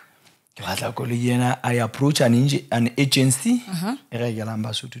 I approach an agency.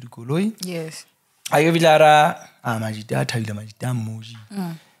 Yes.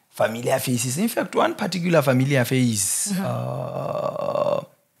 Familiar faces. In fact, one particular familiar face.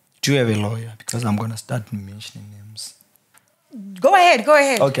 Do you have a lawyer? Because I'm going to start mentioning names. Go ahead.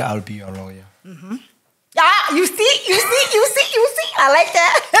 Okay, I'll be your lawyer. You see. I like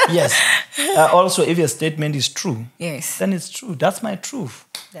that. Yes. Also, if your statement is true, yes, then it's true. That's my truth.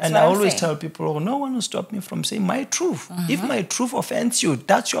 And I always tell people, no one will stop me from saying my truth. If my truth offends you,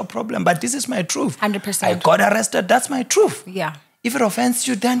 that's your problem. But this is my truth. 100%. I got arrested. That's my truth. Yeah. If it offends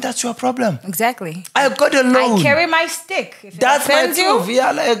you, then that's your problem. Exactly. I got a loan. I carry my stick. If that's my truth. You,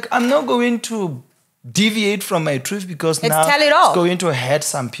 yeah, like I'm not going to deviate from my truth because now it's going to hurt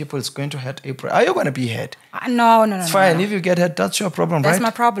some people. It's going to hurt April. Are you going to be hurt? No. It's fine. If you get hurt, that's your problem, right? That's my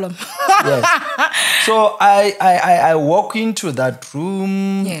problem. Yes. So I walk into that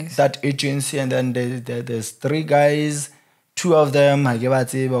room, that agency, and then there's 3 guys. 2 of them,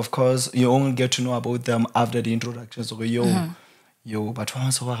 of course, you only get to know about them after the introduction. So but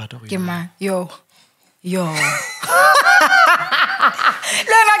one so yo. Yo.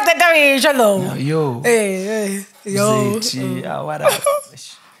 What up?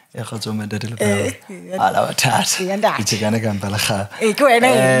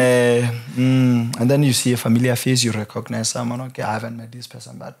 And then you see a familiar face, you recognize someone. Okay, I haven't met this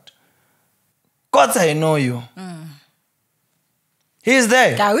person, but Kotz, I know you. He's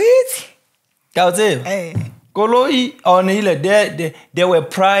there. Koloi on there were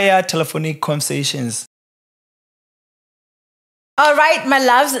prior telephonic conversations. All right, my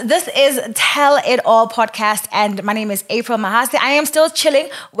loves, this is Tell It All podcast, and my name is April Mahase. I am still chilling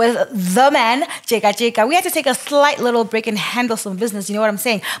with the man, TJEKA TJEKA. We had to take a slight little break and handle some business, you know what I'm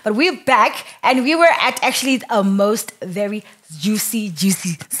saying? But we're back, and we were at actually a most very juicy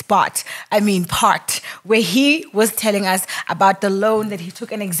part, where he was telling us about the loan that he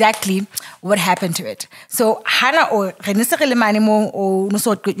took and exactly what happened to it. So,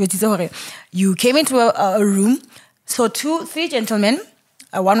 you came into a room. So 3 gentlemen,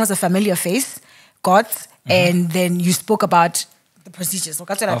 one was a familiar face, Kotz, and then you spoke about the procedures. So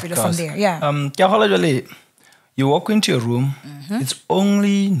from there, you walk into a room, it's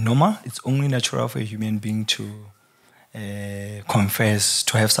only normal, it's only natural for a human being to confess,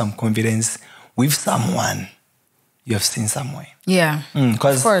 to have some confidence with someone you have seen somewhere. Yeah, of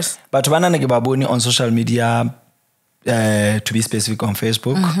course. But on social media, to be specific on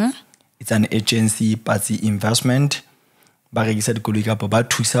Facebook, it's an agency, party investment. From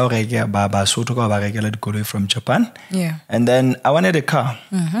Japan. Yeah. And then I wanted a car.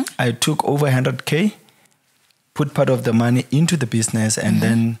 I took over 100K put part of the money into the business, and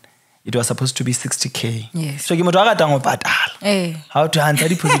then it was supposed to be 60K. Yes. So ke motho a ratang go patala. How to handle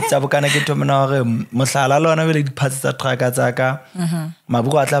deposit tsa bokana ke thomana gore mohlala lona vele di-parts tsa trucka tsaka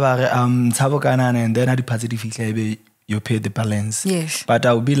mabugo a tla ba re ntsha bokana, and then a di-parts di fihla ebe you pay the balance. Yes. But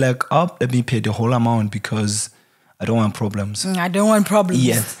I would be like, let me pay the whole amount because I don't want problems. I don't want problems.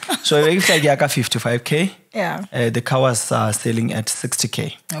 Yes. So if like I got 55K, the car was selling at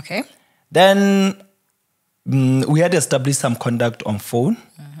 60K. Okay. Then we had established some contact on phone.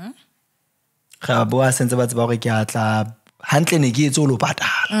 Yes. I don't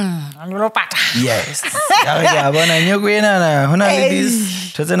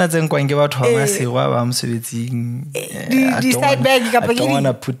want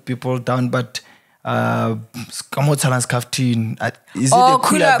to put people down, but is it a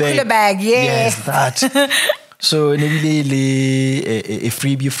cooler bag? Yes, that. So maybe a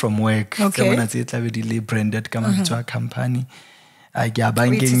freebie from work. Okay. Someone branded come to a company. I get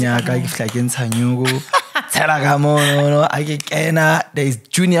banking I there's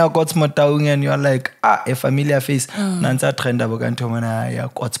junior Kotz Motaung, and you're like, a familiar face. Nansa trend abogantomana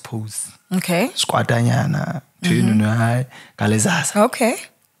Kotz pose. Okay. Squatanyana. Tununa Kalezas. Okay.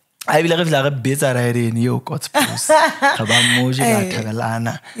 I will have a better idea in you, Kotz pose.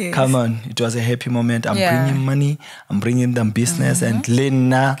 Come on, it was a happy moment. I'm bringing money, I'm bringing them business, and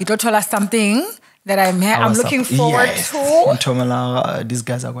Lena. You told us something that I'm looking forward to. These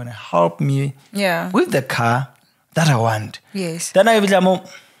guys are going to help me with the car that I want. Yes. Then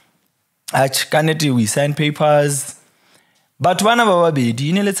we sign papers. But one of our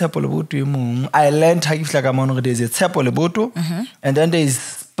baby, I learned how there's a tsepo, and then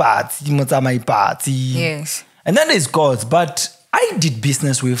there's parts, yes. And then there's Kotz. But I did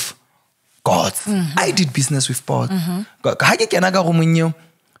business with Kotz. I did business with Kotz.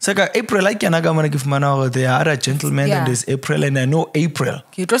 So April, I can give man there are other gentlemen, and there's April, and I know April. I know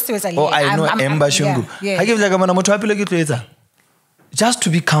Yemba Shungu. I give like a man just to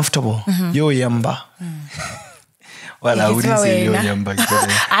be comfortable. Yo Yemba. Well, I wouldn't say yo Yemba.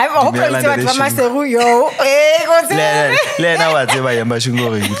 I'm hoping to Maseru yo. Lena was Yemba Shungu.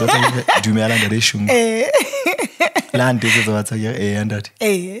 Do me along the Shungu. Land is what I and that.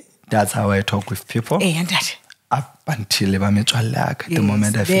 That's how I talk with people. And that. Up until the moment I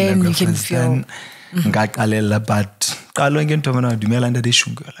feel like you can feel. But calling into me do me under the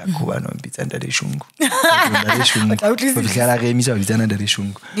shungu like who are not under the shungu.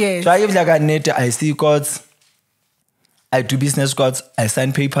 Yes. So I have like a net. I see Kotz. I do business Kotz. I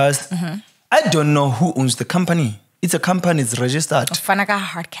sign papers. I don't know who owns the company. It's a company. It's registered. Fanaga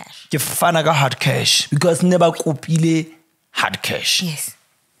hard cash. Fanaga hard cash because never kopile hard cash. Yes.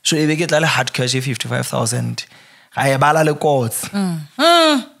 So if you get like hard cash, 55,000. I bala le Kotz.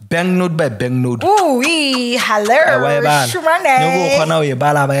 Bank note by bank note. Ooh, hello.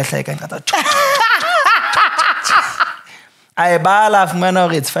 I bala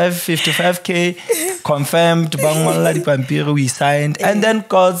it's 55K confirmed. We signed, and then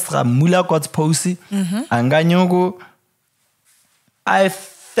Kotz Mula Kotz Posi. Anganyogo. I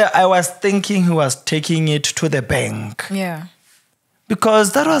was thinking he was taking it to the bank. Yeah.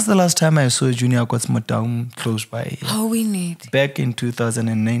 Because that was the last time I saw Junior Kotz Motaung close by. Oh, we need. Back in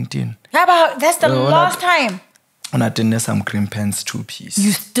 2019. How about that's the last time? On attended some cream pants 2-piece.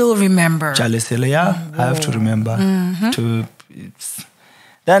 You still remember? I have to remember.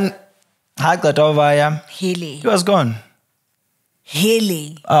 Then I got over. Haley. He was gone.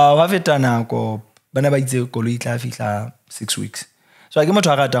 Haley. 6 weeks. So I came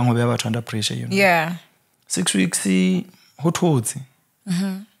to under pressure, you know. Yeah. 6 weeks,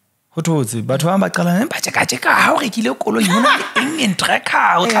 but wamba qala tjeka ha o rekile koloi hona le eng en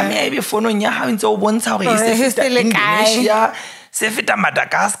tracker o tlameha ebe fonong ya hao ntse o bontsha hore Indonesia se feta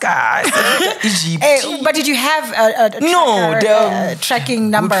Madagascar se feta Egypt. But did you have a tracking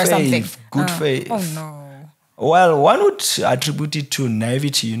number or something? Good faith. Oh no. Well, one would attribute it to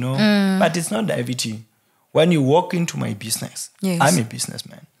naivety, you know, but it's not naivety. When you walk into my business, I'm a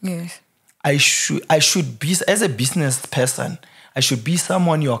businessman. Yes. I should be, as a business person, I should be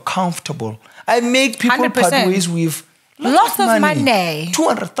someone you're comfortable. I make people 100%. part ways with lots of money.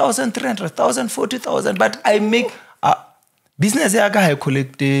 200,000, 300,000, 40,000. But I make business. I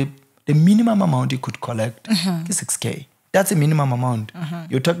collect the minimum amount you could collect is 6K. That's the minimum amount.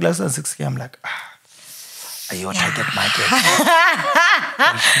 You talk less than 6K. I'm like, are you a target market?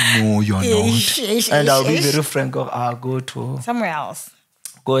 No, you're not. And I'll be very frank. I'll go to somewhere else.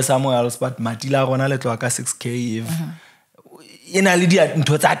 But Matila Rona let 6K if in a Lydia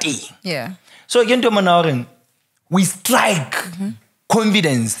into 30. Yeah. So again to we strike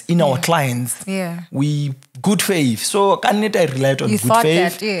confidence in our clients. Yeah. We good faith. So I relied on you good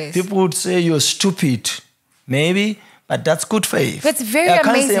faith. That, yes. People would say you're stupid, maybe, but that's good faith. It's very amazing. I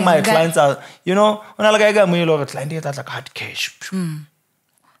can't amazing say my clients are, you know, when I like a client that's like hard cash.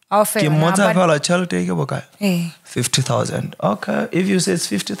 Often, 50,000. Okay, if you say it's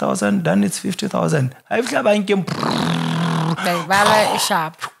 50,000, then it's 50,000.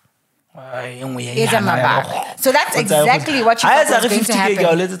 Sharp. So that's exactly what you thought was going to happen.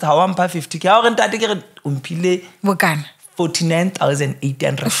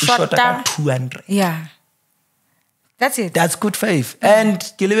 49,800. 200. Yeah. That's it. That's good faith. And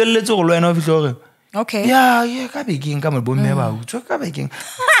okay. Yeah.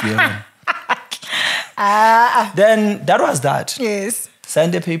 Then that was that. Yes.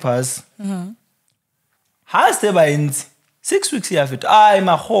 Signed the papers. Haste by 6 weeks here. Ay,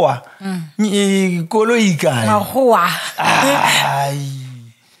 mahoa. Kolo ikai. Mahoa. Ay.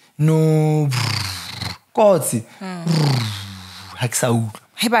 No. Kotz. Haksaul.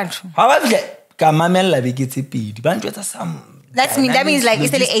 Hey, Bantu. However, kamamela begitsi pidi. Bantu eta some. That means like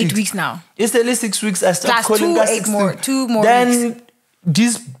it's only 8 weeks now. It's only 6 weeks. I start plus calling 2 more then, weeks.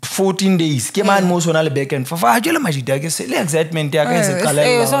 These 14 days, came on most on the back end. For Fajula Majida, I say, excitement,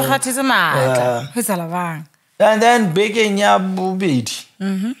 and then baking ya baby.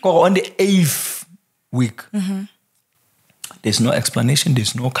 On the 8th week. There's no explanation,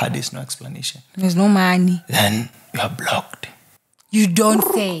 there's no card, there's no explanation. There's no money. Then you are blocked. You don't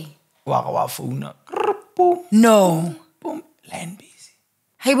say. No. Boom, line busy.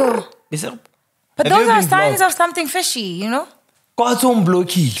 Hey, bro. But those are signs of something fishy, you know? Kotz on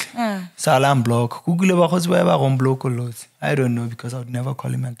blocky. Salam block. Google about on block a lot. I don't know because I would never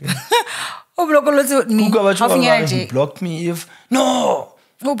call him again. Oh, block a lot me. He blocked me if no.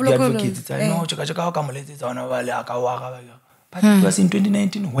 Oh, block a lot. No, but it was in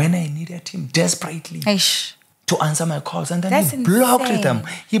 2019 when I needed him desperately to answer my calls, and then he blocked them.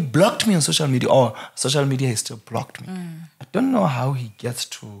 He blocked me on social media. Oh, social media has still blocked me. I don't know how he gets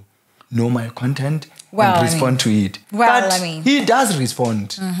to know my content and respond to it. But he does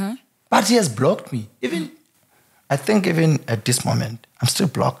respond. But he has blocked me. I think even at this moment, I'm still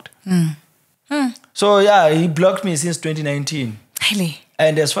blocked. So yeah, he blocked me since 2019. Really?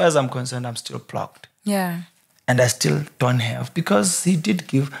 And as far as I'm concerned, I'm still blocked. Yeah. And I still don't have, because he did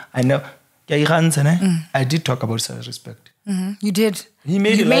give, I know, I did talk about self-respect. You did. You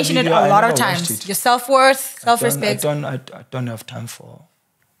mentioned it a lot of times. Your self-worth, self-respect. I don't have time for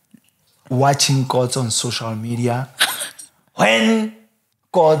watching Kotz on social media. When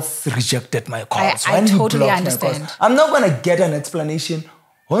Kotz rejected my calls, I totally understand. I'm not going to get an explanation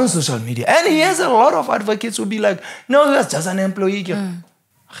on social media. And he has a lot of advocates who be like, no, he was just an employee.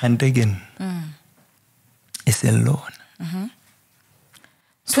 It's a loan.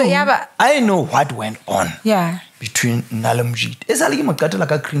 So yeah, but I know what went on between Nalamjit. It's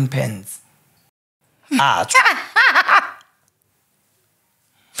like a green pants. He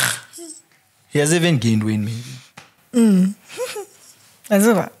has even gained weight, maybe.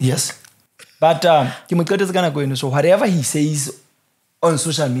 Yes. But so whatever he says on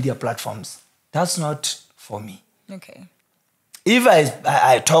social media platforms, that's not for me. Okay. If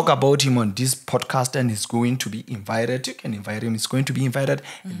I talk about him on this podcast and he's going to be invited, you can invite him. He's going to be invited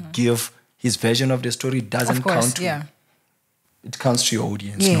and give his version of the story. It doesn't count. It counts to your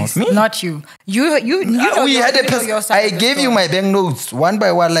audience, not me. Not you. You we had I gave you my bank notes one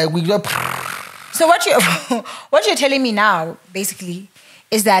by one, like we got. So what you're telling me now, basically,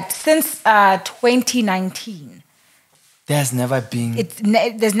 is that since 2019. There's never been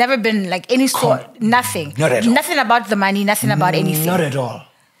like any sort, nothing. Not at all. Nothing about the money, nothing about anything. Not at all.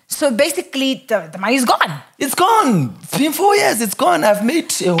 So basically, the money is gone. It's gone. It's been 4 years. It's gone. I've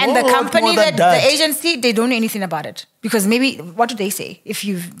made a whole and the company, lot more than the agency, they don't know anything about it. Because maybe, what do they say if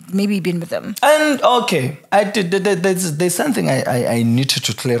you've maybe been with them? And okay, there's something I need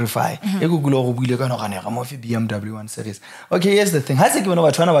to clarify. BMW 1 Series. Okay, here's the thing.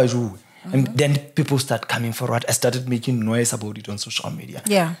 And then people start coming forward. I started making noise about it on social media.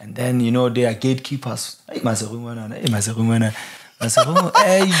 Yeah. And then, there are gatekeepers. Because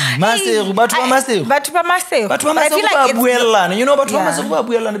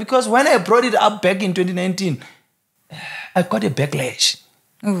when I brought it up back in 2019, I got a backlash.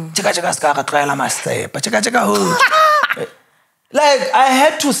 Like, I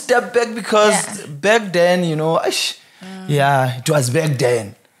had to step back because back then, it was back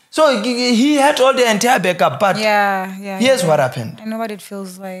then. So he had all the entire backup, but here's what happened. I know what it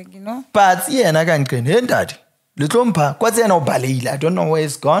feels like, But I don't know where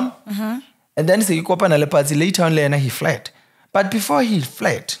it's gone. And then later on he fled. But before he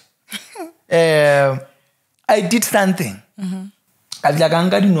fled, I did something. I like on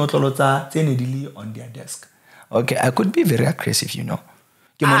their desk. Okay, I could be very aggressive, you know.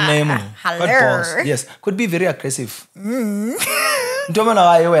 Hello. Yes, could be very aggressive. That's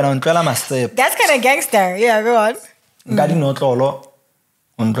kind of gangster. Yeah, go on.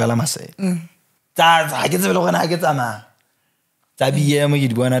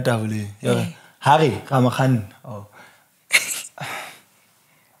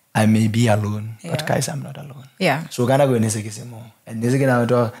 I may be alone, but guys, I'm not alone. Yeah. So gonna go and Neseke now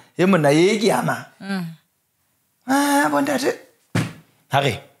to him na yama. Bondate.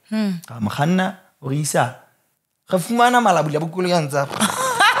 Harry. Kamkhana Orisa. Refumana malabula bukulianza.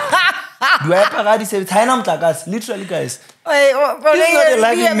 Do I paradi say Tainam Tagas? Literally, guys. It's not a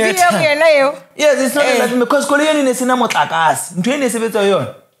living matter. Yes, it's not a living because Korean is in a motagas. Train is a bit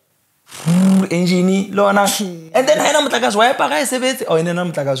of engineer, Lona. And then I know Tagas, why Paris a bit or in a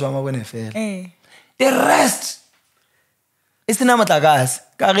Tagaswama when I fail. The rest is in a Matagas.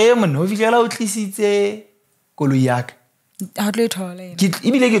 Kareman, Ovigala Utlisite, Koluyak. How do you tell it?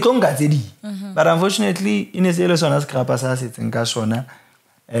 But unfortunately, in a sailor son as Crapasas, it's in Casona.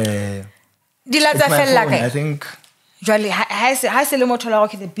 I think. Usually,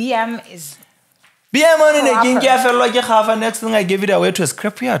 the BM is. BM on again, I felt like a half, and next thing I gave it away to a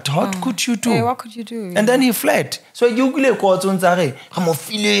scrapyard. What could you do? Hey, what could you do? And then he fled. So you go Kotz on Zare,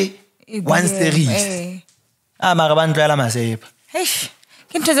 Hamofile, one series. Maraban Drella Masep. Hey,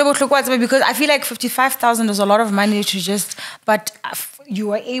 because I feel like 55,000 is a lot of money to just, but you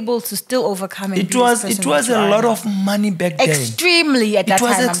were able to still overcome it. It was a lot of money back then. Extremely at that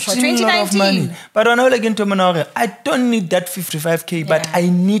time, I'm sure. 2019. Lot of money. But I know like into Manore, I don't need that 55K, but I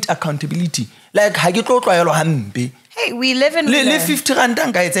need accountability. Like hey, we live in 50 rand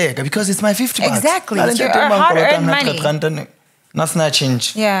because it's my 50 bucks. Exactly. It's your hard-earned money. Not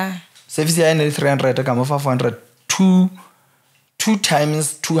change. Yeah. Service I need 300, I come off 500, two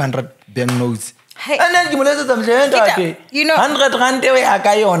times 200 bank notes. Hey. And then you know 100 rand away.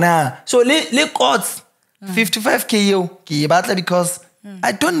 So le Kotz 55K because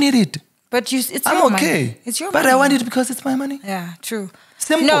I don't need it. But it's I'm your okay. Money. It's your but money. I want it because it's my money. Yeah, true.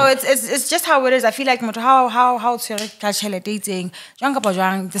 Simple. No, it's just how it is. I feel like how to dating, you have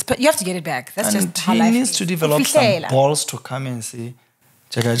to get it back. That's and just how life is. He needs to develop some balls to come and say,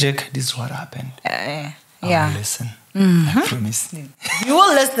 TJEKA, this is what happened. Yeah. I'll listen. I promise. You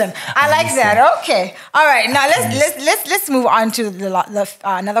will listen. I like that. Okay. All right. Now let's move on to the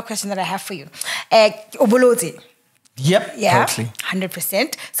another question that I have for you. Obolozi. Yep. Yeah. Totally.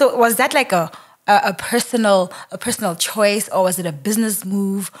 100%. So was that like a personal choice, or was it a business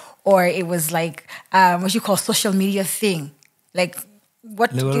move, or it was like what you call social media thing? Like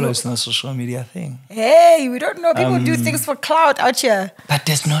what? Lebolo is not a social media thing. Hey, we don't know. People do things for clout out here. But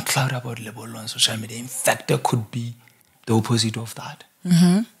there's no clout about Lebolo on social media. In fact, there could be the opposite of that.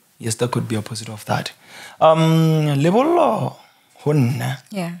 Yes, there could be opposite of that. Lebolo,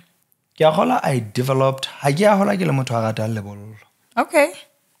 yeah. I developed. Okay.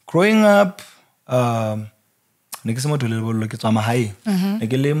 Growing up, to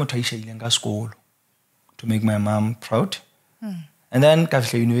make my mom proud. And then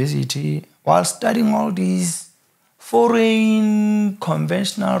Kafle University, while studying all these foreign,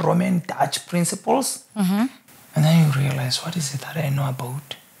 conventional Roman Dutch principles, and then you realize, what is it that I know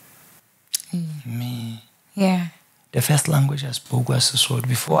about me? Yeah. The first language I spoke was Sesotho.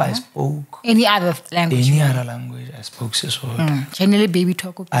 Before I spoke any other language, I spoke Sesotho. Generally, baby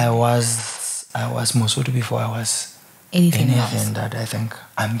talk. I was Mosotho before I was anything that I think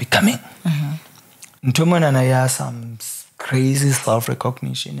I'm becoming. Ntoman and I have some crazy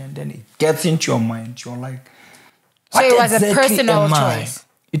self-recognition, and then it gets into your mind. You're like, what so it was exactly a personal choice.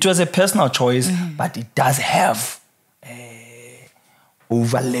 It was a personal choice, but it does have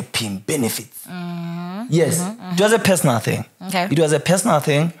overlapping benefits. Yes, it was a personal thing. Okay. It was a personal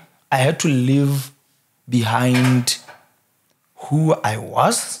thing. I had to leave behind who I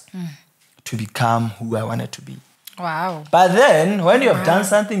was to become who I wanted to be. Wow. But then, when you have done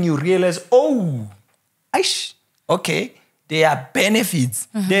something, you realize, okay, there are benefits.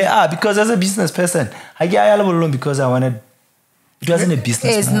 There are, because as a business person, I got alone because I wanted. It wasn't a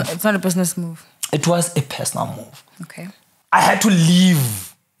business move. It's not a business move. It was a personal move. Okay. I had to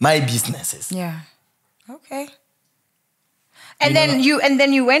leave my businesses. Yeah. Okay. And then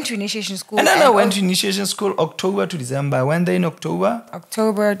you went to initiation school. And then I went to initiation school October to December. I went there in October.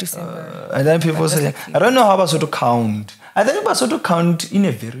 October, December. And then people say, I don't know how Basotho count. I think Basotho count in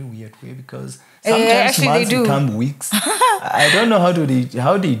a very weird way because sometimes months become weeks. I don't know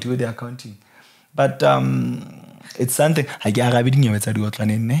how they do their counting. But It's something. That's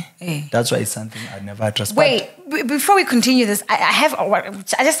why it's something I never addressed. Wait, before we continue this,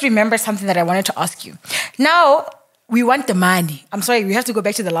 I just remembered something that I wanted to ask you. Now, we want the money. I'm sorry, we have to go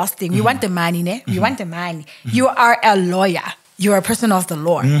back to the last thing. We want the money, ne? We want the money. You are a lawyer. You're a person of the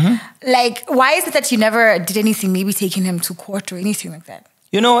law. Like, why is it that you never did anything, maybe taking him to court or anything like that?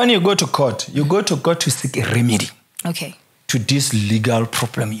 You know, when you go to court to seek a remedy. Okay. To this legal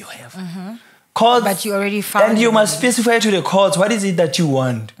problem you have. Courts, but you already found. And you must specify to the courts what is it that you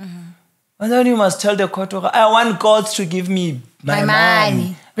want. And then you must tell the court, I want courts to give me my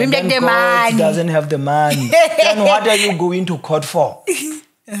money. Bring back the money. Doesn't have the money. Then what are you going to court for?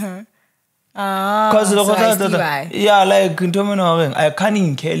 Because yeah, like I can't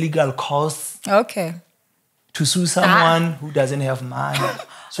incur legal costs. Okay. To sue someone who doesn't have money.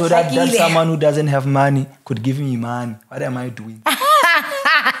 So that someone who doesn't have money could give me money. What am I doing?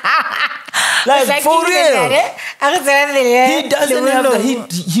 Like for real. He doesn't have he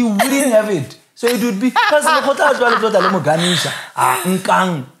wouldn't have it. So it would be because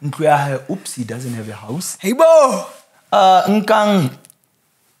oops, he doesn't have a house. Hey bo.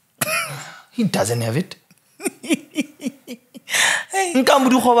 He doesn't have it.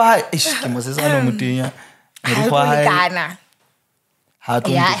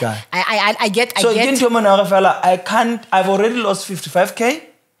 Yeah, I get. So I've already lost 55K.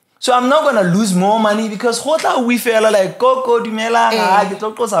 So I'm not gonna lose more money because we feel like Coco Dumela,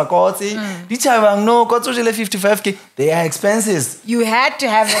 no, 55K. They are expenses. You had to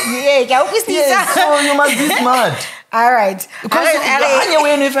have it. Yes, so you must be smart. All right. Because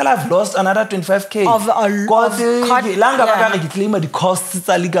I've lost another 25K. Of the costs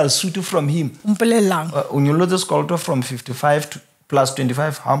a legal suit from him. When you load the sculptor from 55 to plus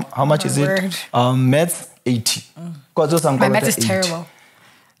 25, how much is it? Maths 80. My math is terrible.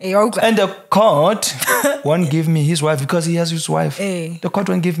 And the court won't give me his wife because he has his wife. The court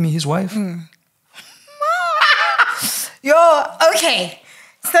won't give me his wife. Yo, okay.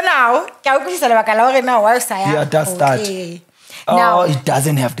 So now, yeah, that's that. Now, he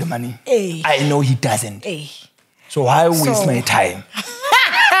doesn't have the money. I know he doesn't. So why waste my time?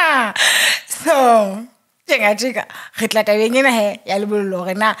 So, he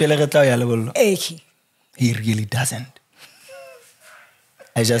really doesn't.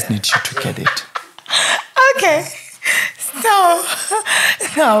 I just need you to get it. Okay. So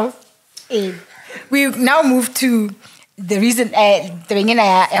we now move to the reason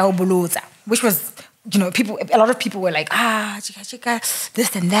which was, you know, a lot of people were like, TJEKA,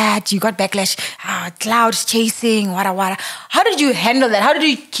 this and that. You got backlash, clouds chasing, wada. How did you handle that? How did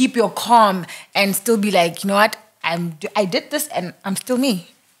you keep your calm and still be like, you know what, I did this and I'm still me?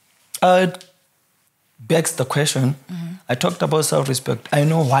 Begs the question. I talked about self-respect. I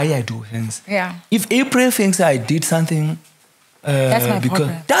know why I do things. Yeah. If April thinks I did something, that's my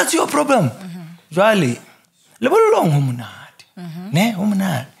problem. That's your problem. Really.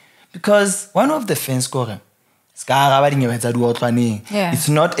 Because one of the things, it's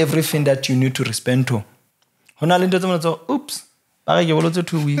not everything that you need to respond to. Oops. I'm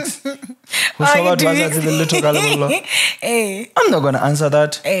not going to answer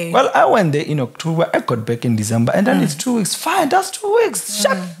that. Well, I went there in October. I got back in December. And then it's 2 weeks. Fine, that's 2 weeks.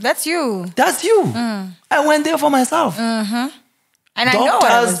 That's you. That's you. I went there for myself. And doctors, I know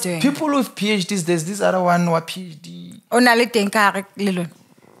what I was doing. People with PhDs, there's this other one who PhD.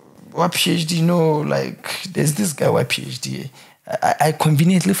 What PhD, no, like, there's this guy who PhD. I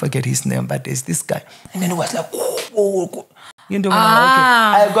conveniently forget his name, but there's this guy. And then it was like, okay.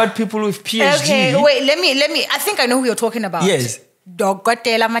 I got people with PhD. Okay, wait, let me. I think I know who you're talking about. Yes.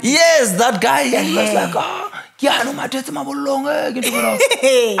 Yes, that guy. And he was like,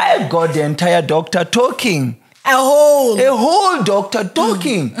 I got the entire doctor talking. A whole doctor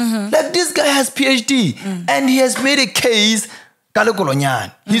talking. Like, this guy has PhD. And he has made a case.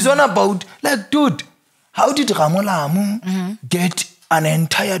 He's on about, like, dude, how did Ramolamu get an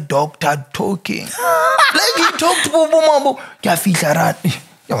entire doctor talking? Like, he talked to Bobo.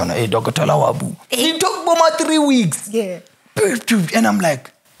 He talked for 3 weeks. Yeah. And I'm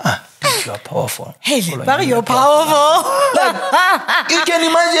like, you are powerful. Hey, you're powerful. Like, you can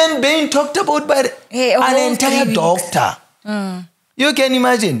imagine being talked about by an entire doctor. You can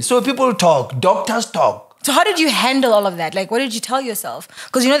imagine. So people talk, doctors talk. So how did you handle all of that? Like, what did you tell yourself?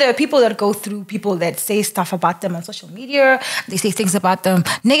 Because, you know, there are people that go through, people that say stuff about them on social media. They say things about them,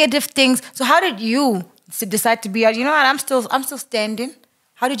 negative things. So how did you decide to be, you know what, I'm still standing?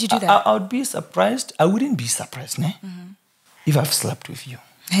 How did you do that? I would be surprised. I wouldn't be surprised, if I've slept with you.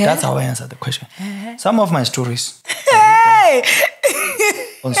 That's how I answer the question. Some of my stories. Hey!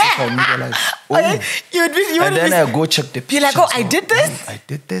 on social media, like, oh. And then I go check the pictures. You're like, oh, I did this? I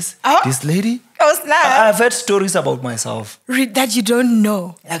did this. Oh. This lady. Oh, snap. I've heard stories about myself. That you don't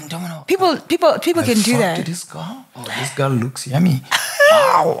know. Like, don't know. People can do that. To this girl. Oh, this girl looks yummy.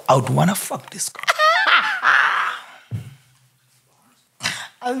 Wow, I would want to fuck this girl.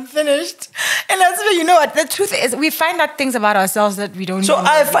 I'm finished. And that's what, you know what, the truth is, we find out things about ourselves that we don't know. So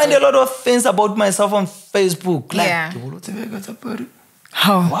I find a lot of things about myself on Facebook. Like, yeah.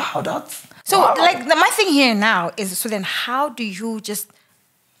 Oh. Wow, that's... So, wow. like, my thing here now is, so then how do you just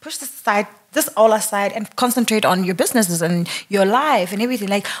push this all aside and concentrate on your businesses and your life and everything?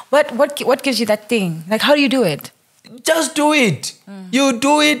 Like, what gives you that thing? Like, how do you do it? Just do it. You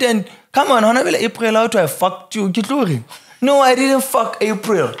do it and... Come on, Honorable April, how to I fucked you? No, I didn't fuck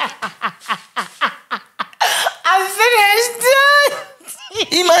April. I'm finished.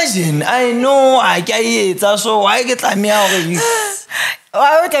 Imagine, I know I get it. So I get like me already. Because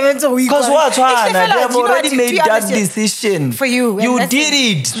what's wrong? They've already made that decision for you. You did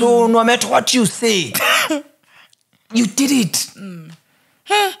it. So no matter what you say, you did it.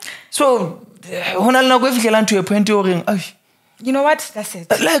 So when I go to a point, you know what? That's it.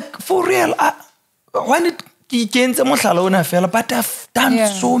 Like for real, when it but I've done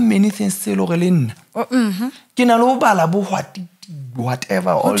so many things still.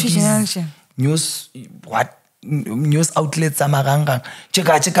 Whatever, all these news outlets,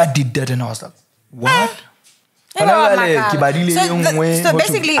 Cheka did that, and I was like, what? So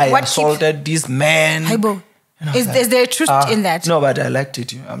basically, I assaulted this man. Is there truth in that? No, but I liked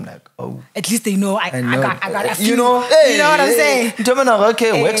it. I'm like, oh. At least they know I got a few. You know what I'm saying?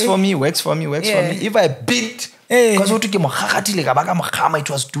 Okay, works for me. If I beat, because it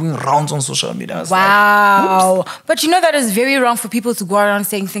was doing rounds on social media. Wow. Like, but you know that is very wrong for people to go around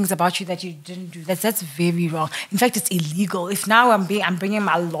saying things about you that you didn't do. That's very wrong. In fact, it's illegal. If now I'm bringing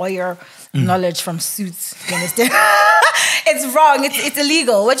my lawyer knowledge from Suits, you understand? It's wrong. It's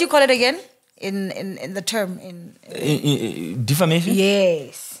illegal. What do you call it again? In the term defamation?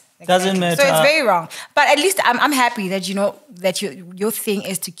 Yes. Exactly. Doesn't matter. So it's very wrong. But at least I'm happy that you know that your thing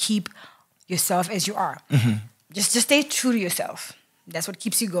is to keep yourself as you are. Just stay true to yourself. That's what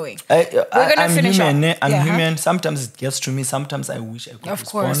keeps you going. I'm human. I'm human. Sometimes it gets to me. Sometimes I wish I could respond. Of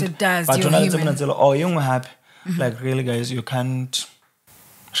course it does. But you're human. Oh, you're happy. Like really, guys, you can't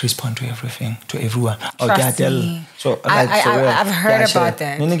respond to everything, to everyone. Trust me. So, I've heard about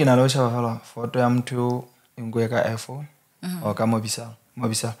that. iPhone or Mobisal.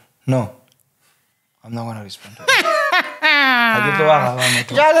 No, I'm not gonna respond to it.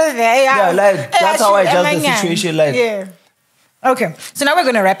 That's how I judge the situation. Okay, so now we're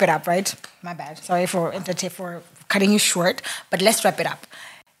gonna wrap it up, right? My bad. Sorry for cutting you short, but let's wrap it up.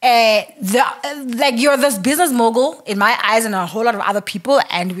 You're this business mogul in my eyes and a whole lot of other people,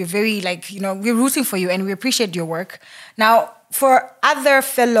 and we're very we're rooting for you and we appreciate your work. Now, for other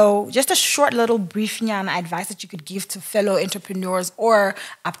just a short little brief advice that you could give to fellow entrepreneurs or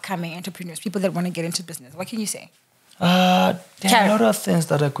upcoming entrepreneurs, people that want to get into business, what can you say? There are a lot of things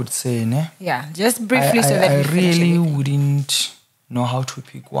that I could say, ne? Yeah, just briefly I really wouldn't know how to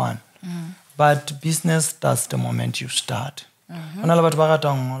pick one. But business starts the moment you start.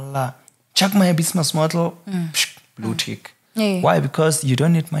 Check my business model, blue tick. Why? Because you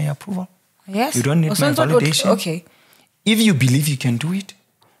don't need my approval. Yes. You don't need my validation. Okay. If you believe you can do it,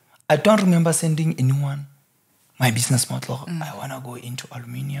 I don't remember sending anyone my business model. I want to go into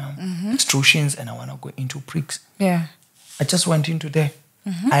aluminium, extrusions, and I want to go into bricks. Yeah. I just went into there.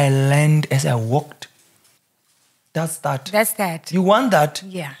 I learned as I walked. That's that. You want that?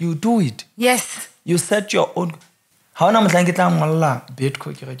 Yeah. You do it. Yes. You set your own. How am I going to get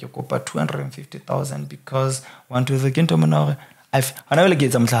 250,000 because one to the Kintomanore? I will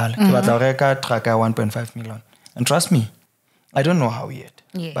get some tracker 1.5 million. And trust me, I don't know how yet.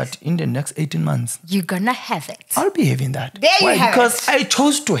 Yes. But in the next 18 months, you're gonna have it. I'll be having that. Why? Because I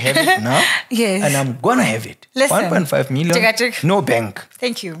chose to have it now. Yes. And I'm gonna have it. Listen, 1.5 million, no bank.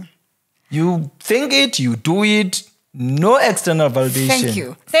 Thank you. You think it, you do it. No external validation. Thank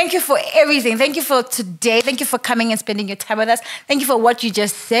you. Thank you for everything. Thank you for today. Thank you for coming and spending your time with us. Thank you for what you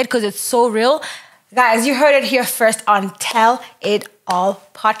just said, because it's so real. Guys, you heard it here first on Tell It All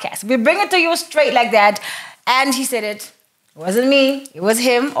podcast. We bring it to you straight like that. And he said it. It wasn't me. It was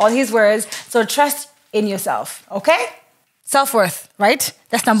him. All his words. So trust in yourself. Okay? Self-worth, right?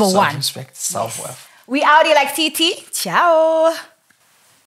 That's number one. Self-respect, self-worth. We out here like TT. Ciao.